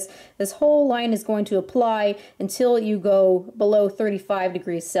Celsius, this whole line is going to apply until you go below 35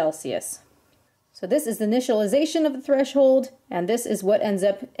 degrees Celsius. So this is the initialization of the threshold, and this is what ends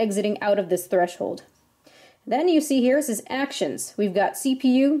up exiting out of this threshold. Then you see here, it says actions. We've got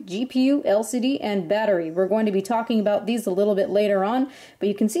CPU, GPU, LCD, and battery. We're going to be talking about these a little bit later on, but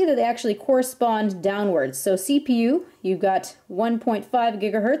you can see that they actually correspond downwards. So CPU, you've got 1.5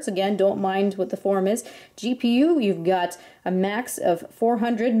 gigahertz. Again, don't mind what the form is. GPU, you've got a max of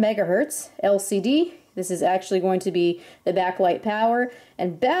 400 megahertz. LCD, this is actually going to be the backlight power.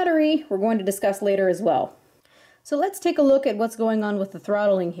 And battery, we're going to discuss later as well. So let's take a look at what's going on with the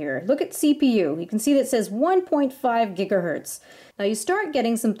throttling here. Look at CPU. You can see that it says 1.5 gigahertz. Now you start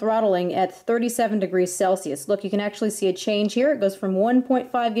getting some throttling at 37 degrees Celsius. Look, you can actually see a change here. It goes from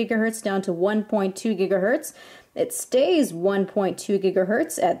 1.5 gigahertz down to 1.2 gigahertz. It stays 1.2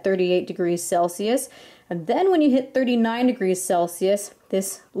 gigahertz at 38 degrees Celsius. And then when you hit 39 degrees Celsius,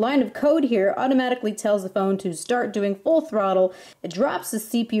 this line of code here automatically tells the phone to start doing full throttle. It drops the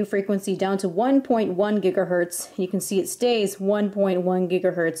CPU frequency down to 1.1 gigahertz. You can see it stays 1.1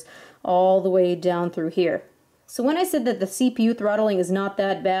 gigahertz all the way down through here. So when I said that the CPU throttling is not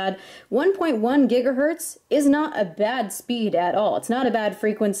that bad, 1.1 gigahertz is not a bad speed at all. It's not a bad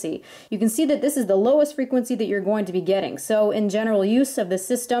frequency. You can see that this is the lowest frequency that you're going to be getting. So in general use of the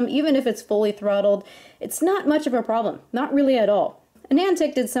system, even if it's fully throttled, it's not much of a problem. Not really at all.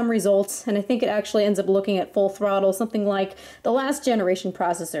 Niantic did some results, and I think it actually ends up looking at full throttle, something like the last generation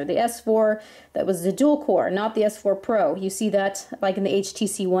processor, the S4, that was the dual core, not the S4 Pro. You see that like in the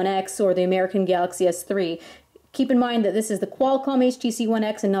HTC One X or the American Galaxy S3. Keep in mind that this is the Qualcomm HTC One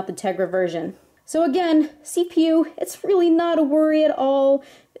X and not the Tegra version. So again, CPU, it's really not a worry at all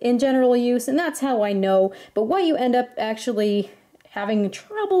in general use, and that's how I know. But what you end up actually having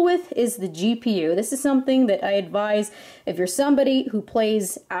trouble with is the GPU. This is something that I advise if you're somebody who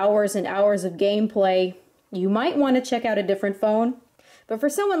plays hours and hours of gameplay, you might want to check out a different phone. But for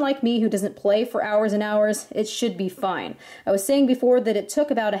someone like me who doesn't play for hours and hours, it should be fine. I was saying before that it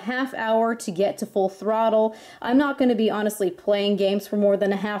took about a half hour to get to full throttle. I'm not going to be honestly playing games for more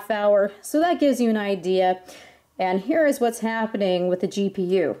than a half hour, so that gives you an idea. And here is what's happening with the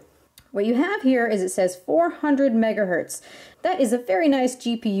GPU. What you have here is it says 400 megahertz. That is a very nice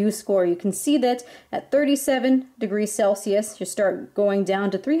GPU score. You can see that at 37 degrees Celsius, you start going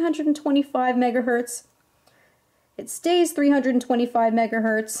down to 325 megahertz. It stays 325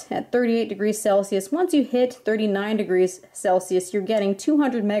 megahertz at 38 degrees Celsius. Once you hit 39 degrees Celsius, you're getting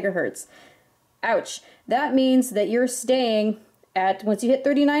 200 megahertz. Ouch. That means that you're staying at, once you hit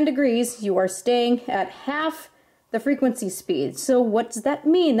 39 degrees, you are staying at half the frequency speed. So what does that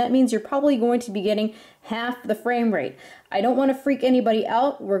mean? That means you're probably going to be getting half the frame rate. I don't want to freak anybody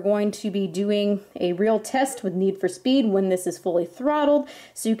out. We're going to be doing a real test with Need for Speed when this is fully throttled,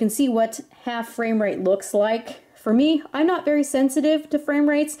 so you can see what half frame rate looks like. For me, I'm not very sensitive to frame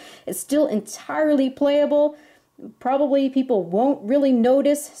rates. It's still entirely playable. Probably people won't really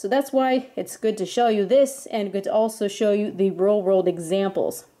notice, so that's why it's good to show you this and good to also show you the real world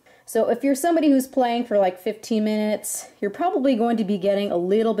examples. So if you're somebody who's playing for like 15 minutes, you're probably going to be getting a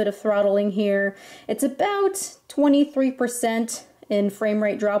little bit of throttling here. It's about 23% in frame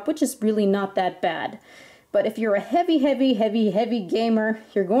rate drop, which is really not that bad. But if you're a heavy gamer,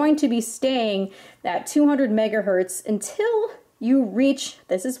 you're going to be staying at 200 megahertz until you reach,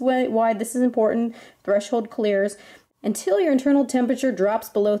 this is why this is important, threshold clears. Until your internal temperature drops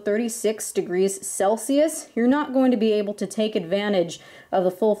below 36 degrees Celsius, you're not going to be able to take advantage of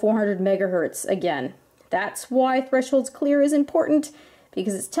the full 400 megahertz again. That's why thresholds clear is important,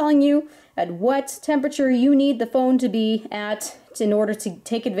 because it's telling you at what temperature you need the phone to be at in order to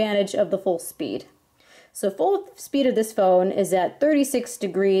take advantage of the full speed. So full speed of this phone is at 36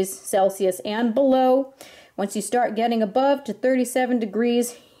 degrees Celsius and below. Once you start getting above to 37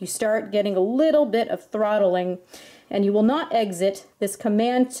 degrees, you start getting a little bit of throttling, and you will not exit this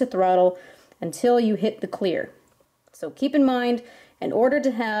command to throttle until you hit the clear. So keep in mind, in order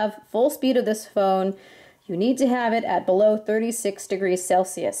to have full speed of this phone, you need to have it at below 36 degrees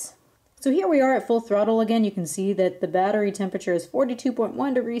Celsius. So here we are at full throttle again. You can see that the battery temperature is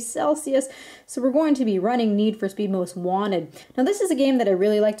 42.1 degrees Celsius. So we're going to be running Need for Speed Most Wanted. Now this is a game that I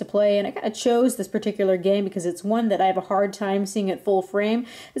really like to play, and I kind of chose this particular game because it's one that I have a hard time seeing at full frame.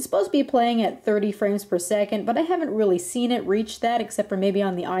 It's supposed to be playing at 30 frames per second, but I haven't really seen it reach that except for maybe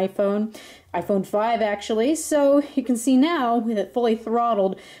on the iPhone 5 actually. So you can see now with it fully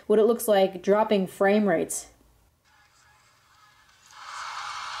throttled what it looks like dropping frame rates.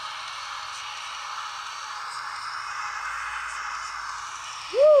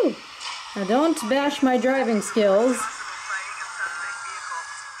 Now don't bash my driving skills.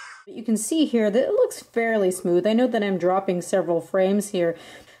 But you can see here that it looks fairly smooth. I know that I'm dropping several frames here.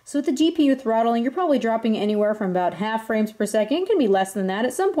 So with the GPU throttling, you're probably dropping anywhere from about half frames per second. It can be less than that.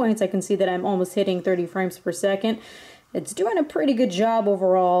 At some points I can see that I'm almost hitting 30 frames per second. It's doing a pretty good job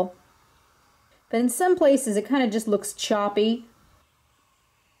overall. But in some places it kind of just looks choppy.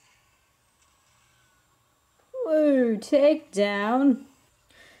 Whoa, takedown.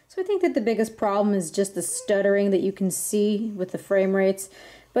 So I think that the biggest problem is just the stuttering that you can see with the frame rates.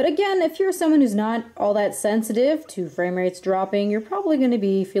 But again, if you're someone who's not all that sensitive to frame rates dropping, you're probably going to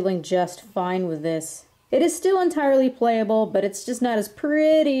be feeling just fine with this. It is still entirely playable, but it's just not as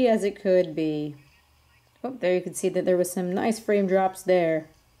pretty as it could be. Oh, there you can see that there was some nice frame drops there.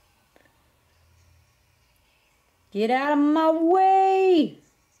 Get out of my way!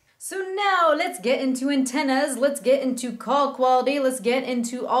 So now let's get into antennas, let's get into call quality, let's get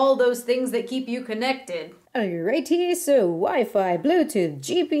into all those things that keep you connected. Alrighty, so Wi-Fi, Bluetooth,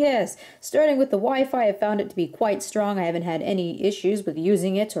 GPS. Starting with the Wi-Fi, I found it to be quite strong. I haven't had any issues with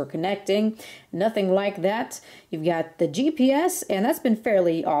using it or connecting. Nothing like that. You've got the GPS, and that's been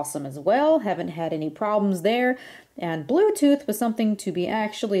fairly awesome as well. Haven't had any problems there. And Bluetooth was something to be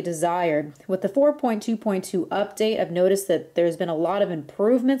actually desired. With the 4.2.2 update, I've noticed that there's been a lot of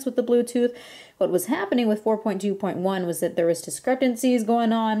improvements with the Bluetooth. What was happening with 4.2.1 was that there was discrepancies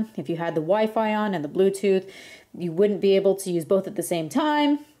going on. If you had the Wi-Fi on and the Bluetooth, you wouldn't be able to use both at the same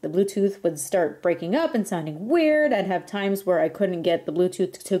time. The Bluetooth would start breaking up and sounding weird. I'd have times where I couldn't get the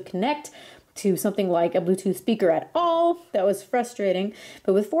Bluetooth to connect to something like a Bluetooth speaker at all. That was frustrating.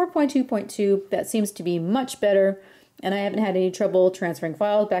 But with 4.2.2, that seems to be much better, and I haven't had any trouble transferring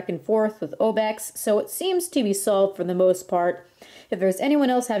files back and forth with OBEX, so it seems to be solved for the most part. If there's anyone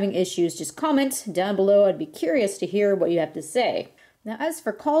else having issues, just comment down below. I'd be curious to hear what you have to say. Now, as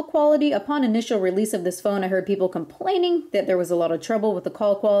for call quality, upon initial release of this phone, I heard people complaining that there was a lot of trouble with the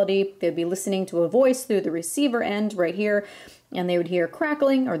call quality. They'd be listening to a voice through the receiver end right here, and they would hear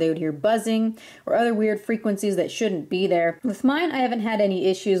crackling, or they would hear buzzing, or other weird frequencies that shouldn't be there. With mine, I haven't had any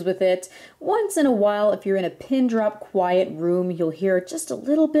issues with it. Once in a while, if you're in a pin drop quiet room, you'll hear just a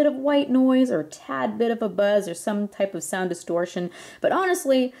little bit of white noise, or a tad bit of a buzz, or some type of sound distortion. But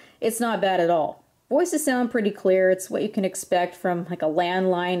honestly, it's not bad at all. Voices sound pretty clear. It's what you can expect from like a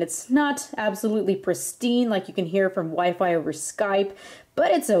landline. It's not absolutely pristine like you can hear from Wi-Fi over Skype, but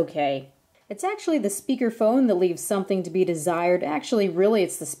it's okay. It's actually the speakerphone that leaves something to be desired. Actually, really,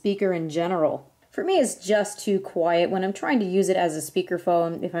 it's the speaker in general. For me, it's just too quiet. When I'm trying to use it as a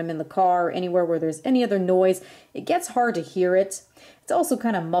speakerphone, if I'm in the car or anywhere where there's any other noise, it gets hard to hear it. It's also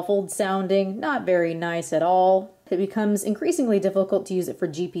kind of muffled sounding, not very nice at all. It becomes increasingly difficult to use it for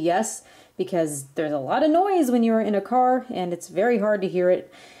GPS because there's a lot of noise when you're in a car and it's very hard to hear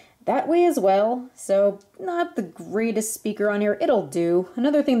it that way as well. So not the greatest speaker on here. It'll do.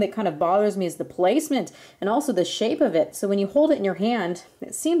 Another thing that kind of bothers me is the placement and also the shape of it. So when you hold it in your hand,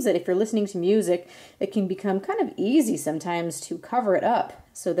 it seems that if you're listening to music, it can become kind of easy sometimes to cover it up.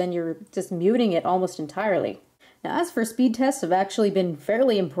 So then you're just muting it almost entirely. Now, as for speed tests, I've actually been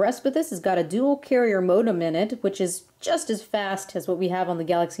fairly impressed with this. It's got a dual carrier modem in it, which is just as fast as what we have on the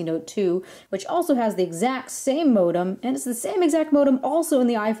Galaxy Note 2, which also has the exact same modem, and it's the same exact modem also in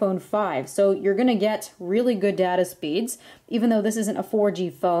the iPhone 5. So you're going to get really good data speeds, even though this isn't a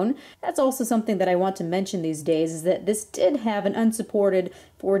 4G phone. That's also something that I want to mention these days, is that this did have an unsupported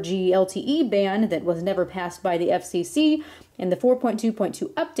 4G LTE ban that was never passed by the FCC. In the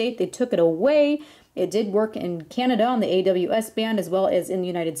 4.2.2 update, they took it away. It did work in Canada on the AWS band as well as in the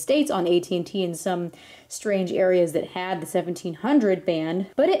United States on AT&T in some strange areas that had the 1700 band.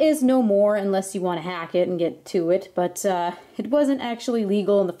 But it is no more unless you want to hack it and get to it. But it wasn't actually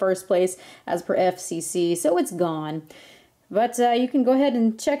legal in the first place as per FCC, so it's gone. But you can go ahead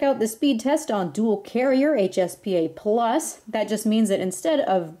and check out the speed test on dual carrier HSPA+. That just means that instead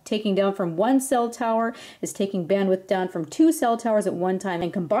of taking down from one cell tower, it's taking bandwidth down from 2 cell towers at one time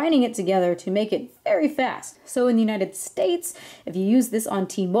and combining it together to make it very fast. So in the United States, if you use this on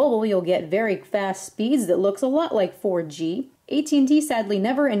T-Mobile, you'll get very fast speeds that looks a lot like 4G. AT&T sadly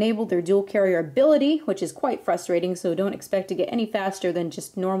never enabled their dual carrier ability, which is quite frustrating, so don't expect to get any faster than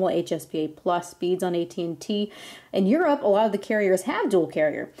just normal HSPA+ speeds on AT&T. In Europe, a lot of the carriers have dual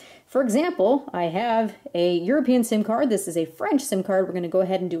carrier. For example, I have a European SIM card. This is a French SIM card. We're going to go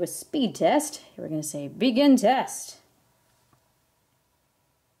ahead and do a speed test. We're going to say begin test.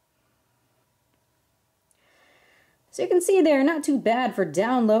 So you can see there, not too bad for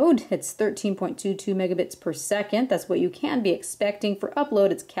download. It's 13.22 megabits per second. That's what you can be expecting. For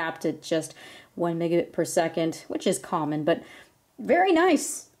upload, it's capped at just 1 megabit per second, which is common, but very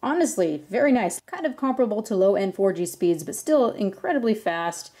nice. Honestly, very nice. Kind of comparable to low-end 4G speeds, but still incredibly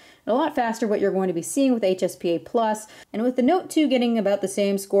fast. And a lot faster what you're going to be seeing with HSPA+. And with the Note 2 getting about the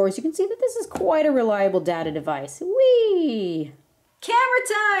same scores, you can see that this is quite a reliable data device. Whee! Camera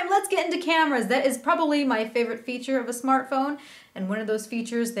time! Let's get into cameras. That is probably my favorite feature of a smartphone, and one of those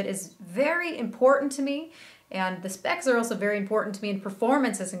features that is very important to me. And the specs are also very important to me, and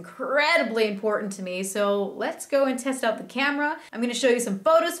performance is incredibly important to me. So let's go and test out the camera. I'm going to show you some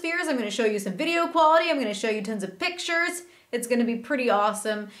photospheres. I'm going to show you some video quality. I'm going to show you tons of pictures. It's going to be pretty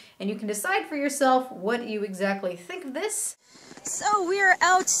awesome, and you can decide for yourself what you exactly think of this. So we're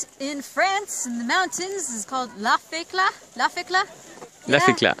out in France, in the mountains. This is called La Fécla. La Fécla? La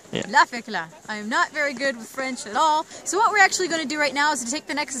Fécla, yeah. La Fécla. I am not very good with French at all. So what we're actually going to do right now is to take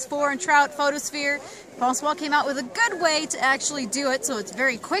the Nexus 4 and try out Photosphere. FauxClock came out with a good way to actually do it, so it's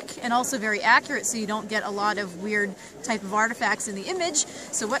very quick and also very accurate, so you don't get a lot of weird type of artifacts in the image.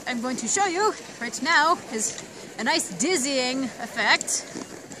 So what I'm going to show you right now is a nice dizzying effect.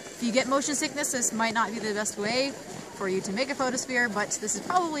 If you get motion sickness, this might not be the best way for you to make a photosphere, but this is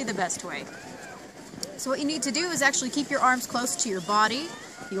probably the best way. So what you need to do is actually keep your arms close to your body.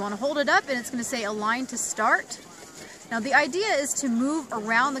 You want to hold it up and it's going to say align to start. Now the idea is to move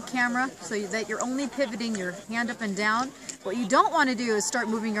around the camera so that you're only pivoting your hand up and down. What you don't want to do is start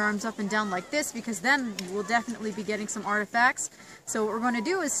moving your arms up and down like this, because then you will definitely be getting some artifacts. So what we're going to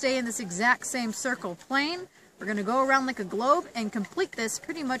do is stay in this exact same circle plane. We're going to go around like a globe and complete this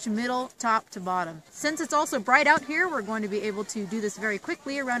pretty much middle, top to bottom. Since it's also bright out here, we're going to be able to do this very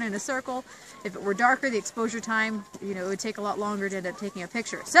quickly around in a circle. If it were darker, the exposure time, it would take a lot longer to end up taking a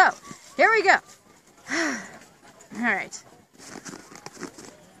picture. So, here we go. Alright.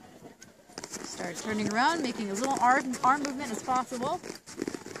 Start turning around, making as little arm movement as possible.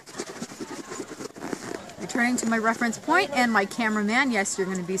 You're returning to my reference point and my cameraman. Yes, you're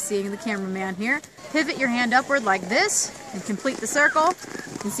going to be seeing the cameraman here. Pivot your hand upward like this and complete the circle.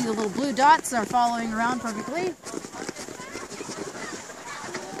 You can see the little blue dots are following around perfectly.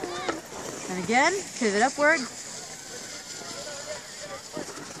 And again, pivot upward.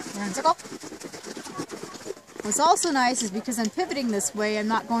 And circle. What's also nice is because I'm pivoting this way, I'm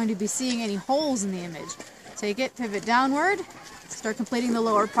not going to be seeing any holes in the image. Take it, pivot downward, start completing the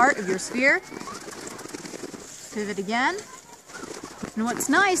lower part of your sphere. Pivot again. And what's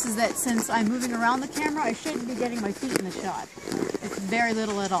nice is that since I'm moving around the camera, I shouldn't be getting my feet in the shot. It's very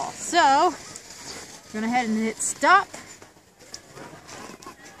little at all. So, I'm going to go ahead and hit stop.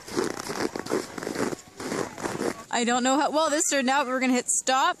 I don't know how well this turned out, but we're going to hit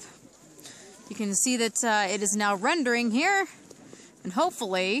stop. You can see that it is now rendering here. And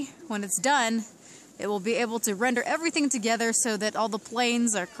hopefully, when it's done, it will be able to render everything together so that all the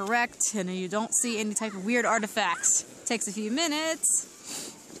planes are correct and you don't see any type of weird artifacts. It takes a few minutes.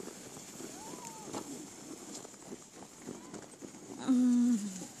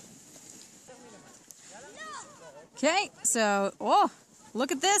 Okay, so, oh,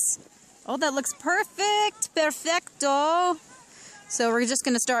 look at this. Oh, that looks perfect. Perfecto. So we're just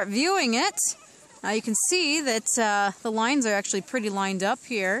going to start viewing it. You can see that the lines are actually pretty lined up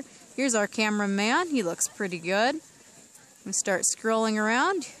here. Here's our cameraman. He looks pretty good. I'm going to start scrolling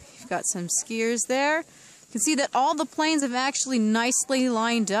around. You've got some skiers there. You can see that all the planes have actually nicely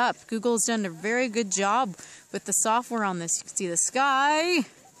lined up. Google's done a very good job with the software on this. You can see the sky.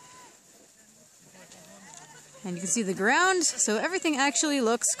 And you can see the ground. So everything actually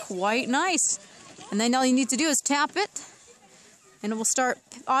looks quite nice. And then all you need to do is tap it. And it will start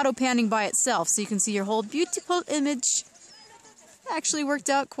auto-panning by itself. So you can see your whole beautiful image. Actually worked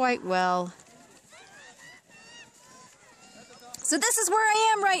out quite well. So this is where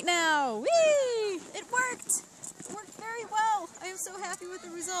I am right now. Whee! It worked! It worked very well. I am so happy with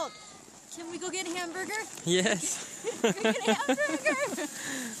the result. Can we go get a hamburger? Yes. Can we get a hamburger?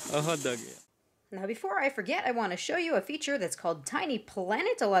 A hot dog. Now before I forget, I want to show you a feature that's called Tiny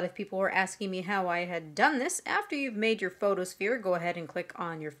Planet. A lot of people were asking me how I had done this. After you've made your photosphere, go ahead and click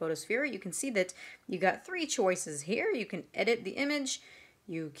on your photosphere. You can see that you got 3 choices here. You can edit the image.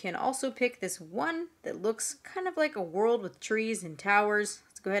 You can also pick this one that looks kind of like a world with trees and towers.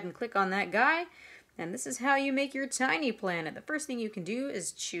 Let's go ahead and click on that guy. And this is how you make your tiny planet. The first thing you can do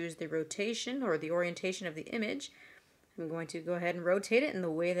is choose the rotation or the orientation of the image. I'm going to go ahead and rotate it in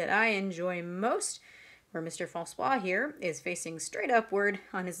the way that I enjoy most, where Mr. François here is facing straight upward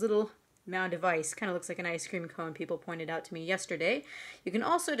on his little mound of ice. Kind of looks like an ice cream cone, people pointed out to me yesterday. You can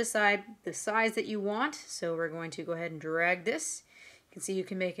also decide the size that you want, so we're going to go ahead and drag this. You can see you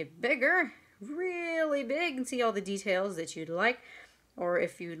can make it bigger, really big, and see all the details that you'd like. Or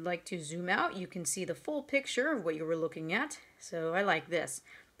if you'd like to zoom out, you can see the full picture of what you were looking at. So I like this.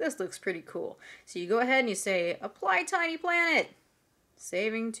 This looks pretty cool. So you go ahead and you say, apply Tiny Planet,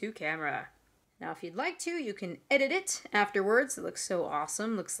 saving to camera. Now if you'd like to, you can edit it afterwards. It looks so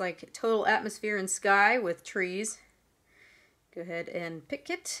awesome. Looks like total atmosphere and sky with trees. Go ahead and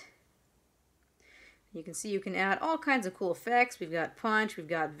pick it. You can see you can add all kinds of cool effects. We've got punch, we've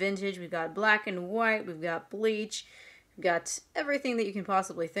got vintage, we've got black and white, we've got bleach. We've got everything that you can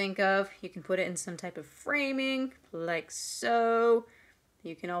possibly think of. You can put it in some type of framing, like so.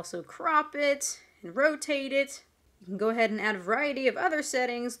 You can also crop it and rotate it. You can go ahead and add a variety of other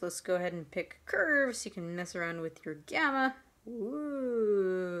settings. Let's go ahead and pick curves. You can mess around with your gamma.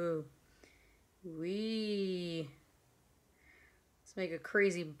 Ooh. Wee. Let's make a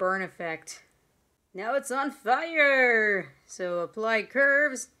crazy burn effect. Now it's on fire! So apply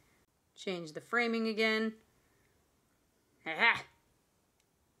curves. Change the framing again. Aha!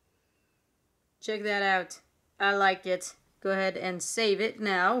 Check that out. I like it. Go ahead and save it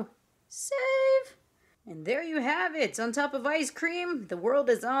now. Save! And there you have it. On top of ice cream, the world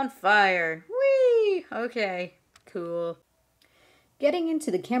is on fire. Whee! Okay, cool. Getting into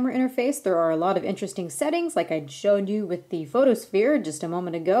the camera interface, there are a lot of interesting settings, like I showed you with the photosphere just a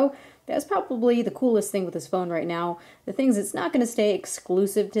moment ago. That's probably the coolest thing with this phone right now. The thing is, it's not going to stay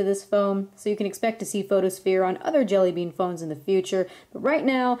exclusive to this phone, so you can expect to see photosphere on other Jelly Bean phones in the future. But right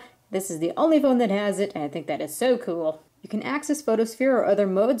now, this is the only phone that has it, and I think that is so cool. You can access photosphere or other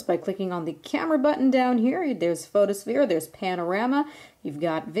modes by clicking on the camera button down here. There's photosphere, there's panorama, you've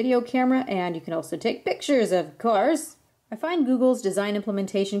got video camera, and you can also take pictures, of course. I find Google's design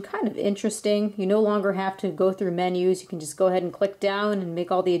implementation kind of interesting. You no longer have to go through menus. You can just go ahead and click down and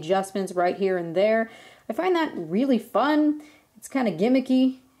make all the adjustments right here and there. I find that really fun. It's kind of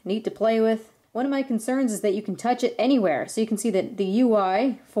gimmicky, neat to play with. One of my concerns is that you can touch it anywhere. So you can see that the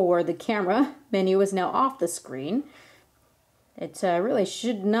UI for the camera menu is now off the screen. It really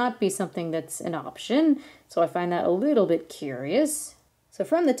should not be something that's an option, so I find that a little bit curious. So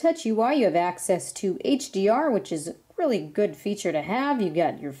from the touch UI, you have access to HDR, which is a really good feature to have. You've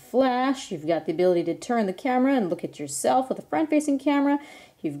got your flash, you've got the ability to turn the camera and look at yourself with a front-facing camera.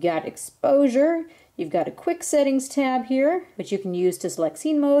 You've got exposure. You've got a quick settings tab here, which you can use to select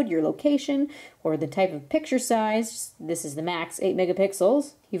scene mode, your location, or the type of picture size. This is the max 8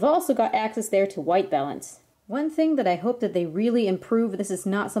 megapixels. You've also got access there to white balance. One thing that I hope that they really improve, this is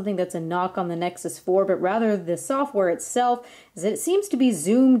not something that's a knock on the Nexus 4, but rather the software itself, is that it seems to be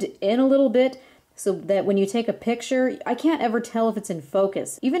zoomed in a little bit, so that when you take a picture, I can't ever tell if it's in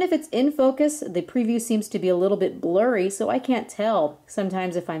focus. Even if it's in focus, the preview seems to be a little bit blurry, so I can't tell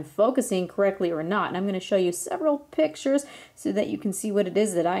sometimes if I'm focusing correctly or not. And I'm going to show you several pictures so that you can see what it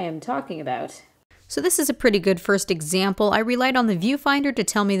is that I am talking about. So this is a pretty good first example. I relied on the viewfinder to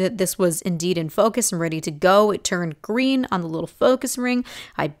tell me that this was indeed in focus and ready to go. It turned green on the little focus ring.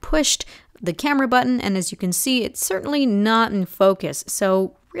 I pushed the camera button, and as you can see, it's certainly not in focus.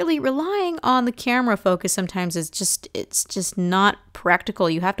 So really relying on the camera focus sometimes is it's just not practical.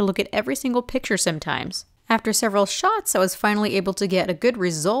 You have to look at every single picture sometimes. After several shots, I was finally able to get a good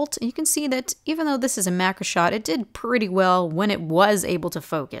result. You can see that even though this is a macro shot, it did pretty well when it was able to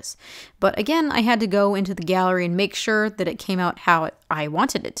focus. But again, I had to go into the gallery and make sure that it came out how I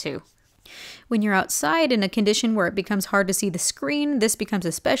wanted it to. When you're outside in a condition where it becomes hard to see the screen, this becomes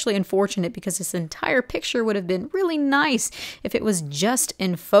especially unfortunate because this entire picture would have been really nice if it was just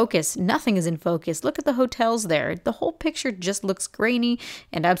in focus. Nothing is in focus. Look at the hotels there. The whole picture just looks grainy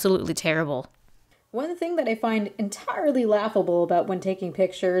and absolutely terrible. One thing that I find entirely laughable about when taking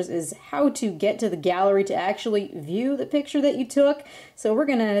pictures is how to get to the gallery to actually view the picture that you took. So we're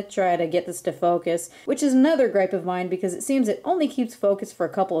gonna try to get this to focus, which is another gripe of mine because it seems it only keeps focus for a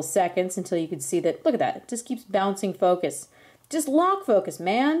couple of seconds until you can see that, look at that, it just keeps bouncing focus. Just lock focus,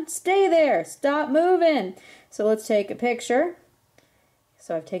 man. Stay there. Stop moving. So let's take a picture.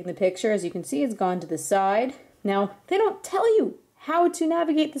 So I've taken the picture. As you can see, it's gone to the side. Now, they don't tell you how to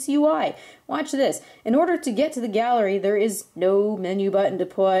navigate this UI. Watch this. In order to get to the gallery, there is no menu button to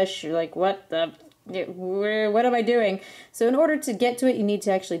push. You're like, what am I doing? So in order to get to it, you need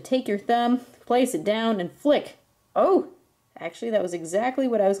to actually take your thumb, place it down, and flick. Oh, actually, that was exactly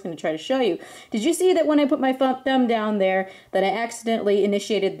what I was going to try to show you. Did you see that when I put my thumb down there, that I accidentally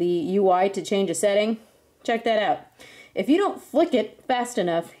initiated the UI to change a setting? Check that out. If you don't flick it fast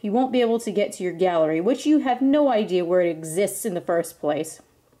enough, you won't be able to get to your gallery, which you have no idea where it exists in the first place.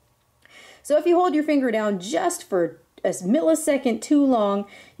 So if you hold your finger down just for a millisecond too long,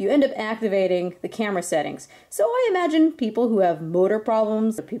 you end up activating the camera settings. So I imagine people who have motor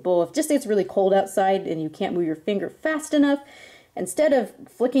problems, or people, if just say it's really cold outside and you can't move your finger fast enough, instead of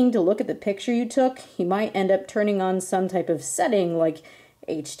flicking to look at the picture you took, you might end up turning on some type of setting like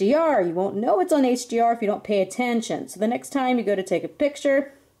HDR. You won't know it's on HDR if you don't pay attention. So the next time you go to take a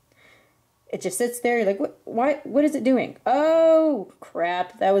picture, it just sits there. You're like, what is it doing? Oh,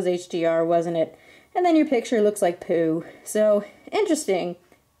 crap. That was HDR, wasn't it? And then your picture looks like poo. So interesting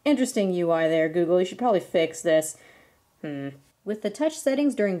UI there, Google. You should probably fix this. With the touch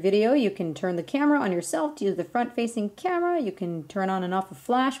settings during video, you can turn the camera on yourself to use the front-facing camera. You can turn on and off a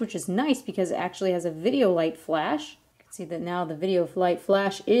flash, which is nice because it actually has a video light flash. See that now the video light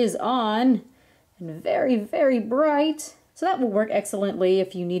flash is on and very, very bright. So that will work excellently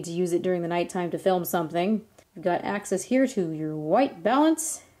if you need to use it during the nighttime to film something. You've got access here to your white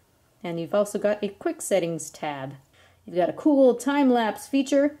balance, and you've also got a quick settings tab. You've got a cool time-lapse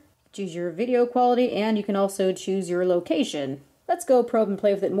feature. Choose your video quality, and you can also choose your location. Let's go probe and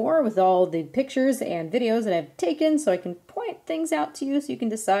play with it more with all the pictures and videos that I've taken so I can point things out to you so you can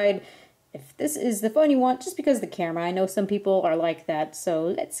decide if this is the phone you want just because of the camera. I know some people are like that, so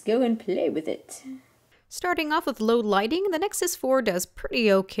let's go and play with it. Starting off with low lighting, the Nexus 4 does pretty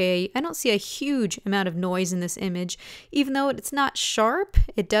okay. I don't see a huge amount of noise in this image. Even though it's not sharp,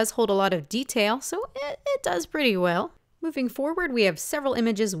 it does hold a lot of detail, so it does pretty well. Moving forward, we have several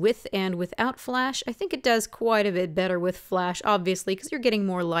images with and without flash. I think it does quite a bit better with flash, obviously, because you're getting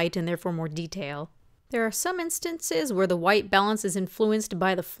more light and therefore more detail. There are some instances where the white balance is influenced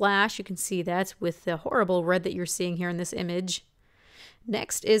by the flash. You can see that with the horrible red that you're seeing here in this image.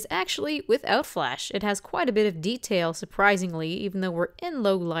 Next is actually without flash. It has quite a bit of detail, surprisingly, even though we're in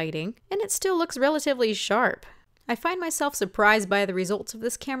low lighting, and it still looks relatively sharp. I find myself surprised by the results of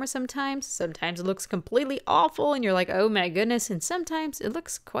this camera sometimes. Sometimes it looks completely awful and you're like, oh my goodness, and sometimes it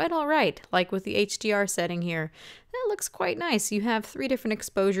looks quite alright, like with the HDR setting here. That looks quite nice. You have 3 different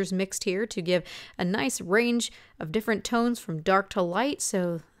exposures mixed here to give a nice range of different tones from dark to light,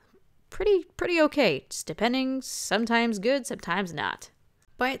 so pretty okay. Just depending, sometimes good, sometimes not.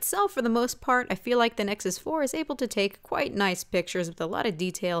 By itself, for the most part, I feel like the Nexus 4 is able to take quite nice pictures with a lot of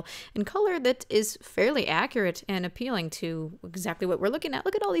detail and color that is fairly accurate and appealing to exactly what we're looking at.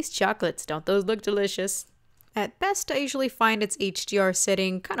 Look at all these chocolates. Don't those look delicious? At best, I usually find its HDR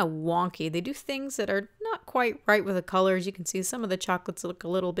setting kind of wonky. They do things that are not quite right with the colors. You can see some of the chocolates look a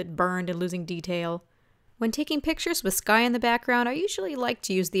little bit burned and losing detail. When taking pictures with sky in the background, I usually like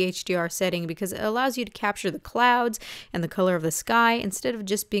to use the HDR setting because it allows you to capture the clouds and the color of the sky instead of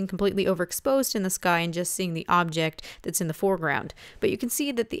just being completely overexposed in the sky and just seeing the object that's in the foreground. But you can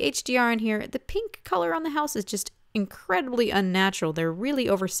see that the HDR in here, the pink color on the house is just incredibly unnatural. They're really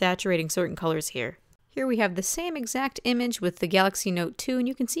oversaturating certain colors here. Here we have the same exact image with the Galaxy Note 2, and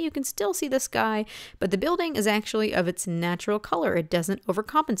you can still see the sky, but the building is actually of its natural color. It doesn't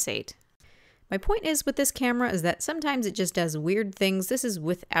overcompensate. My point is with this camera is that sometimes it just does weird things. This is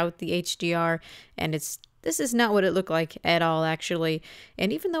without the HDR, and this is not what it looked like at all, actually.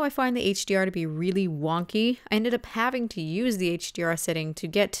 And even though I find the HDR to be really wonky, I ended up having to use the HDR setting to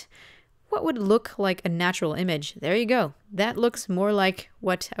get what would look like a natural image. There you go. That looks more like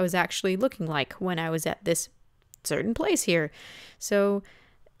what I was actually looking like when I was at this certain place here. So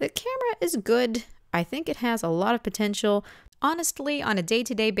the camera is good. I think it has a lot of potential. Honestly, on a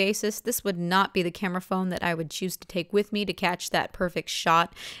day-to-day basis, this would not be the camera phone that I would choose to take with me to catch that perfect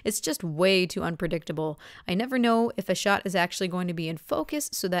shot. It's just way too unpredictable. I never know if a shot is actually going to be in focus,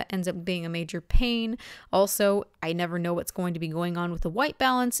 so that ends up being a major pain. Also, I never know what's going to be going on with the white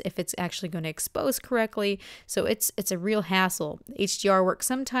balance, if it's actually going to expose correctly, so it's a real hassle. HDR works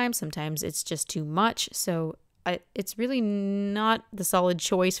sometimes it's just too much, so it's really not the solid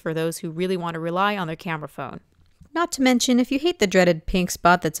choice for those who really want to rely on their camera phone. Not to mention, if you hate the dreaded pink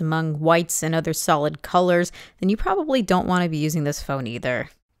spot that's among whites and other solid colors, then you probably don't want to be using this phone either.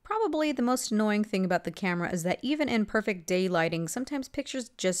 Probably the most annoying thing about the camera is that even in perfect day lighting, sometimes pictures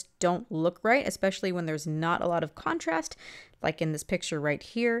just don't look right, especially when there's not a lot of contrast, like in this picture right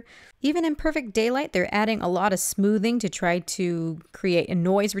here. Even in perfect daylight, they're adding a lot of smoothing to try to create a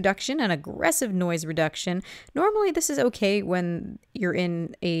noise reduction, an aggressive noise reduction. Normally this is okay when you're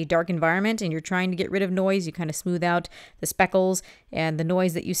in a dark environment and you're trying to get rid of noise. You kind of smooth out the speckles and the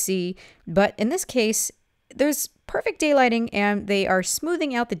noise that you see. But in this case, there's perfect daylighting and they are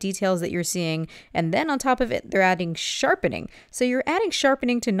smoothing out the details that you're seeing, and then on top of it they're adding sharpening. So you're adding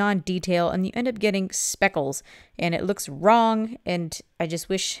sharpening to non-detail and you end up getting speckles and it looks wrong, and I just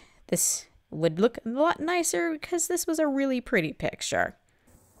wish this would look a lot nicer because this was a really pretty picture.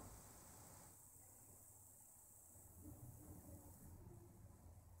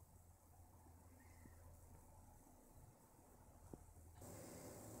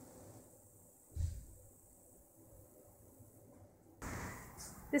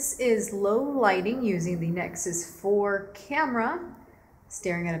 This is low lighting using the Nexus 4 camera,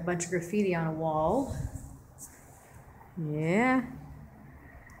 staring at a bunch of graffiti on a wall. Yeah.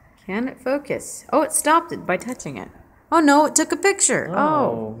 Can it focus? Oh, it stopped it by touching it. Oh no, it took a picture.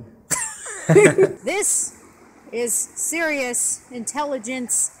 Oh. This is serious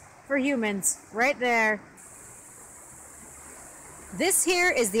intelligence for humans, right there. This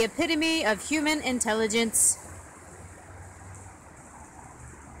here is the epitome of human intelligence.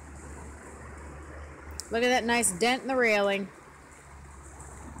 Look at that nice dent in the railing.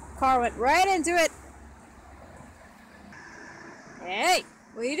 Car went right into it. Hey,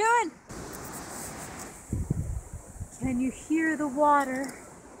 what are you doing? Can you hear the water?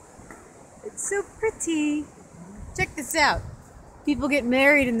 It's so pretty. Check this out. People get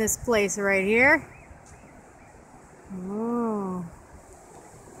married in this place right here. Oh.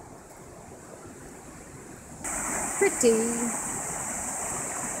 Pretty.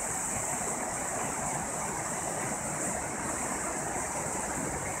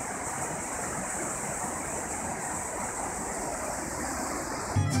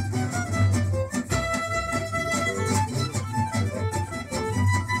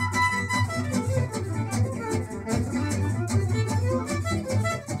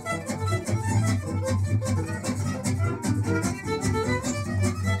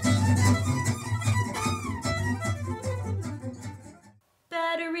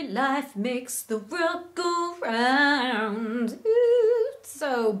 Life makes the world go round. Ooh.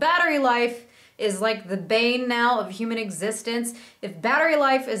 So battery life is like the bane now of human existence. If battery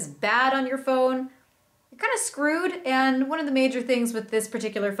life is bad on your phone, kind of screwed. And one of the major things with this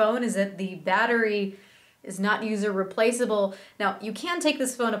particular phone is that the battery is not user replaceable. Now, you can take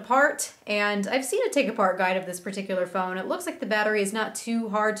this phone apart, and I've seen a take apart guide of this particular phone. It looks like the battery is not too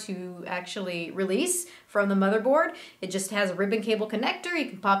hard to actually release from the motherboard. It just has a ribbon cable connector. You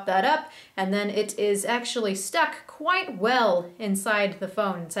can pop that up, and then it is actually stuck quite well inside the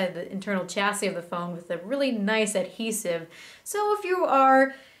phone, inside the internal chassis of the phone, with a really nice adhesive. So if you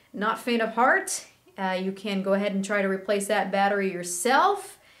are not faint of heart, you can go ahead and try to replace that battery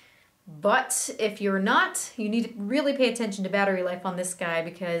yourself. But if you're not, you need to really pay attention to battery life on this guy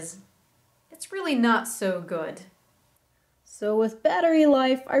because it's really not so good. So with battery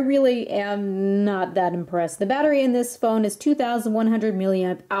life, I really am not that impressed. The battery in this phone is 2,100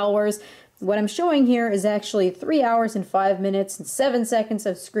 milliamp hours. What I'm showing here is actually 3 hours and 5 minutes and 7 seconds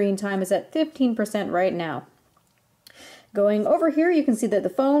of screen time. Is at 15% right now. Going over here, you can see that the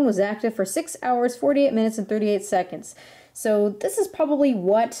phone was active for 6 hours, 48 minutes, and 38 seconds. So this is probably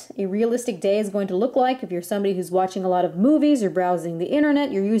what a realistic day is going to look like if you're somebody who's watching a lot of movies, you're browsing the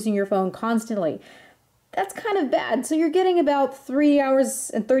internet, you're using your phone constantly. That's kind of bad. So you're getting about 3 hours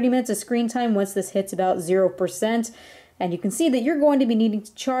and 30 minutes of screen time once this hits about 0%. And you can see that you're going to be needing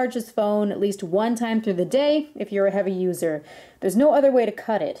to charge this phone at least one time through the day if you're a heavy user. There's no other way to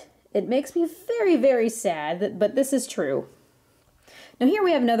cut it. It makes me very, very sad, but this is true. Now here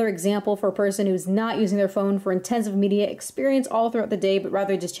we have another example for a person who's not using their phone for intensive media experience all throughout the day, but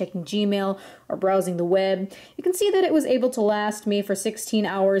rather just checking Gmail or browsing the web. You can see that it was able to last me for 16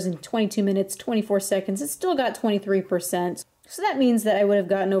 hours and 22 minutes, 24 seconds. It still got 23%. So that means that I would have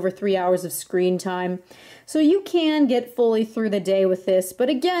gotten over 3 hours of screen time. So you can get fully through the day with this, but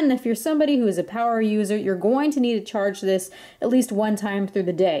again, if you're somebody who is a power user, you're going to need to charge this at least one time through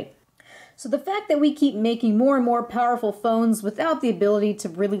the day. So the fact that we keep making more and more powerful phones without the ability to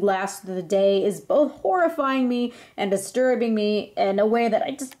really last through the day is both horrifying me and disturbing me in a way that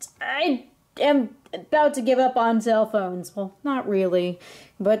I am about to give up on cell phones. Well, not really,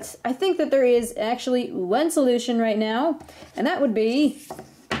 but I think that there is actually one solution right now, and that would be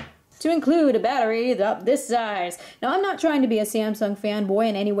to include a battery about this size. Now, I'm not trying to be a Samsung fanboy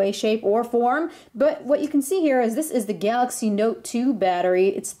in any way, shape, or form, but what you can see here is this is the Galaxy Note 2 battery.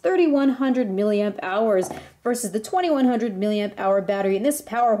 It's 3,100 milliamp hours versus the 2,100 milliamp hour battery in this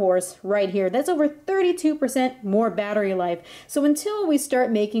power horse right here. That's over 32% more battery life. So until we start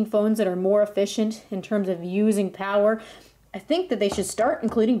making phones that are more efficient in terms of using power, I think that they should start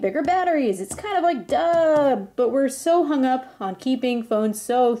including bigger batteries. It's kind of like, duh, but we're so hung up on keeping phones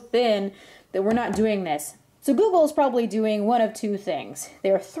so thin that we're not doing this. So Google is probably doing one of two things.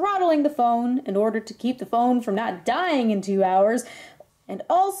 They're throttling the phone in order to keep the phone from not dying in 2 hours. And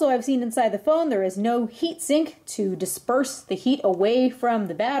also, I've seen inside the phone there is no heat sink to disperse the heat away from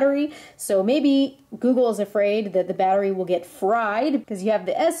the battery. So maybe Google is afraid that the battery will get fried because you have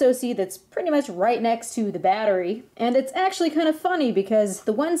the SoC that's pretty much right next to the battery. And it's actually kind of funny because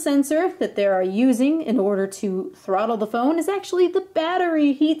the one sensor that they are using in order to throttle the phone is actually the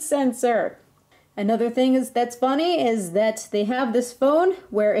battery heat sensor. Another thing that's funny is that they have this phone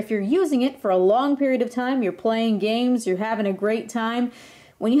where if you're using it for a long period of time, you're playing games, you're having a great time,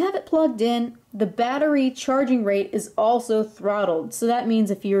 when you have it plugged in, the battery charging rate is also throttled. So that means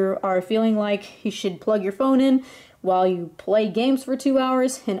if you are feeling like you should plug your phone in while you play games for 2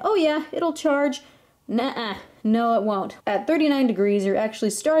 hours, and oh yeah, it'll charge, nuh-uh, no it won't. At 39 degrees, you're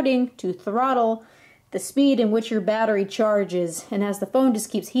actually starting to throttle the speed in which your battery charges, and as the phone just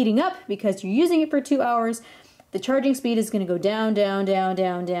keeps heating up because you're using it for 2 hours, the charging speed is going to go down, down, down,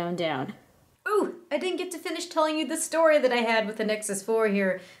 down, down, down. Ooh, I didn't get to finish telling you the story that I had with the Nexus 4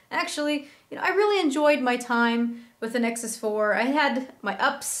 here. Actually, I really enjoyed my time with the Nexus 4. I had my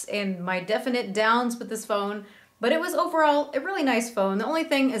ups and my definite downs with this phone, but it was overall a really nice phone. The only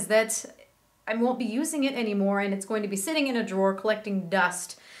thing is that I won't be using it anymore, and it's going to be sitting in a drawer collecting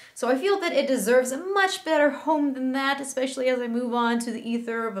dust. So I feel that it deserves a much better home than that, especially as I move on to the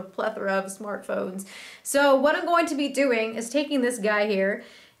ether of a plethora of smartphones. So what I'm going to be doing is taking this guy here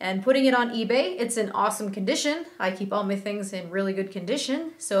and putting it on eBay. It's in awesome condition. I keep all my things in really good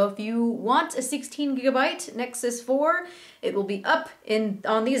condition. So if you want a 16 gigabyte Nexus 4, it will be up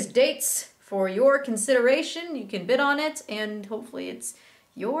on these dates for your consideration. You can bid on it and hopefully it's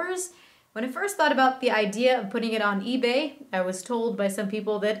yours. When I first thought about the idea of putting it on eBay, I was told by some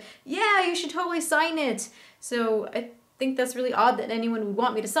people that, yeah, you should totally sign it. So I think that's really odd that anyone would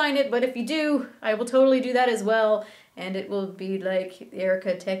want me to sign it, but if you do, I will totally do that as well. And it will be like the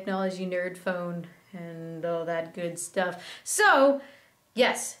Erica Technology Nerd phone and all that good stuff. So,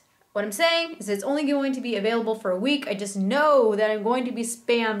 yes, What I'm saying is it's only going to be available for a week. I just know that I'm going to be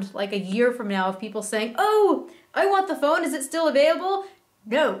spammed like a year from now of people saying, oh, I want the phone, is it still available?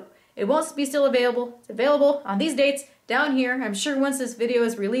 No, it won't be still available. It's available on these dates down here. I'm sure once this video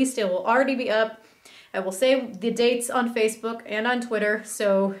is released, it will already be up. I will save the dates on Facebook and on Twitter,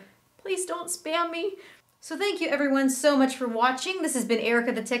 so please don't spam me. So thank you everyone so much for watching. This has been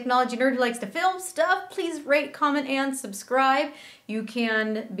Erica, the technology nerd who likes to film stuff. Please rate, comment, and subscribe. You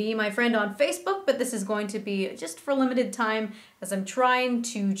can be my friend on Facebook, but this is going to be just for limited time as I'm trying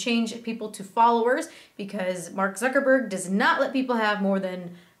to change people to followers because Mark Zuckerberg does not let people have more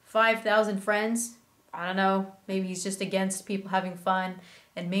than 5,000 friends. I don't know, maybe he's just against people having fun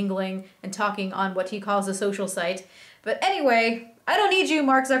and mingling and talking on what he calls a social site. But anyway, I don't need you,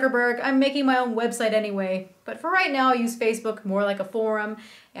 Mark Zuckerberg. I'm making my own website anyway. But for right now, I use Facebook more like a forum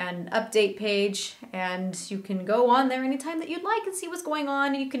and update page, and you can go on there anytime that you'd like and see what's going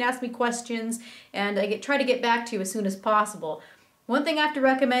on, and you can ask me questions, and I try to get back to you as soon as possible. One thing I have to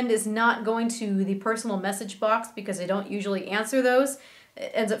recommend is not going to the personal message box because I don't usually answer those.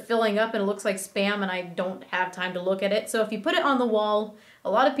 It ends up filling up and it looks like spam and I don't have time to look at it. So if you put it on the wall,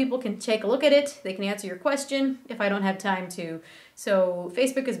 a lot of people can take a look at it. They can answer your question if I don't have time to. So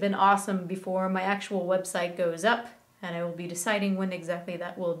Facebook has been awesome before my actual website goes up, and I will be deciding when exactly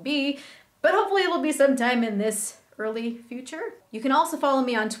that will be. But hopefully it will be sometime in this early future. You can also follow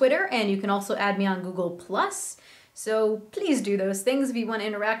me on Twitter, and you can also add me on Google+. So please do those things if you want to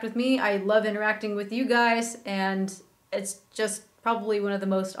interact with me. I love interacting with you guys, and it's just probably one of the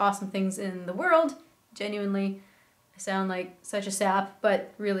most awesome things in the world. Genuinely, I sound like such a sap,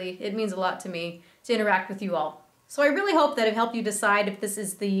 but really, it means a lot to me to interact with you all. So I really hope that I've helped you decide if this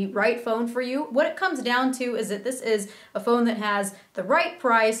is the right phone for you. What it comes down to is that this is a phone that has the right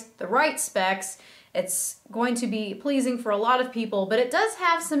price, the right specs. It's going to be pleasing for a lot of people, but it does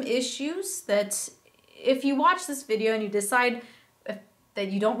have some issues that if you watch this video and you decide that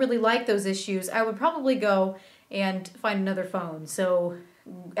you don't really like those issues, I would probably go and find another phone. So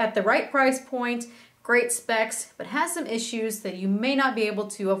at the right price point, great specs, but has some issues that you may not be able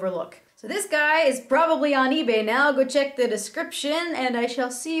to overlook. So this guy is probably on eBay now. Go check the description, and I shall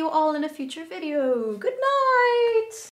see you all in a future video. Good night!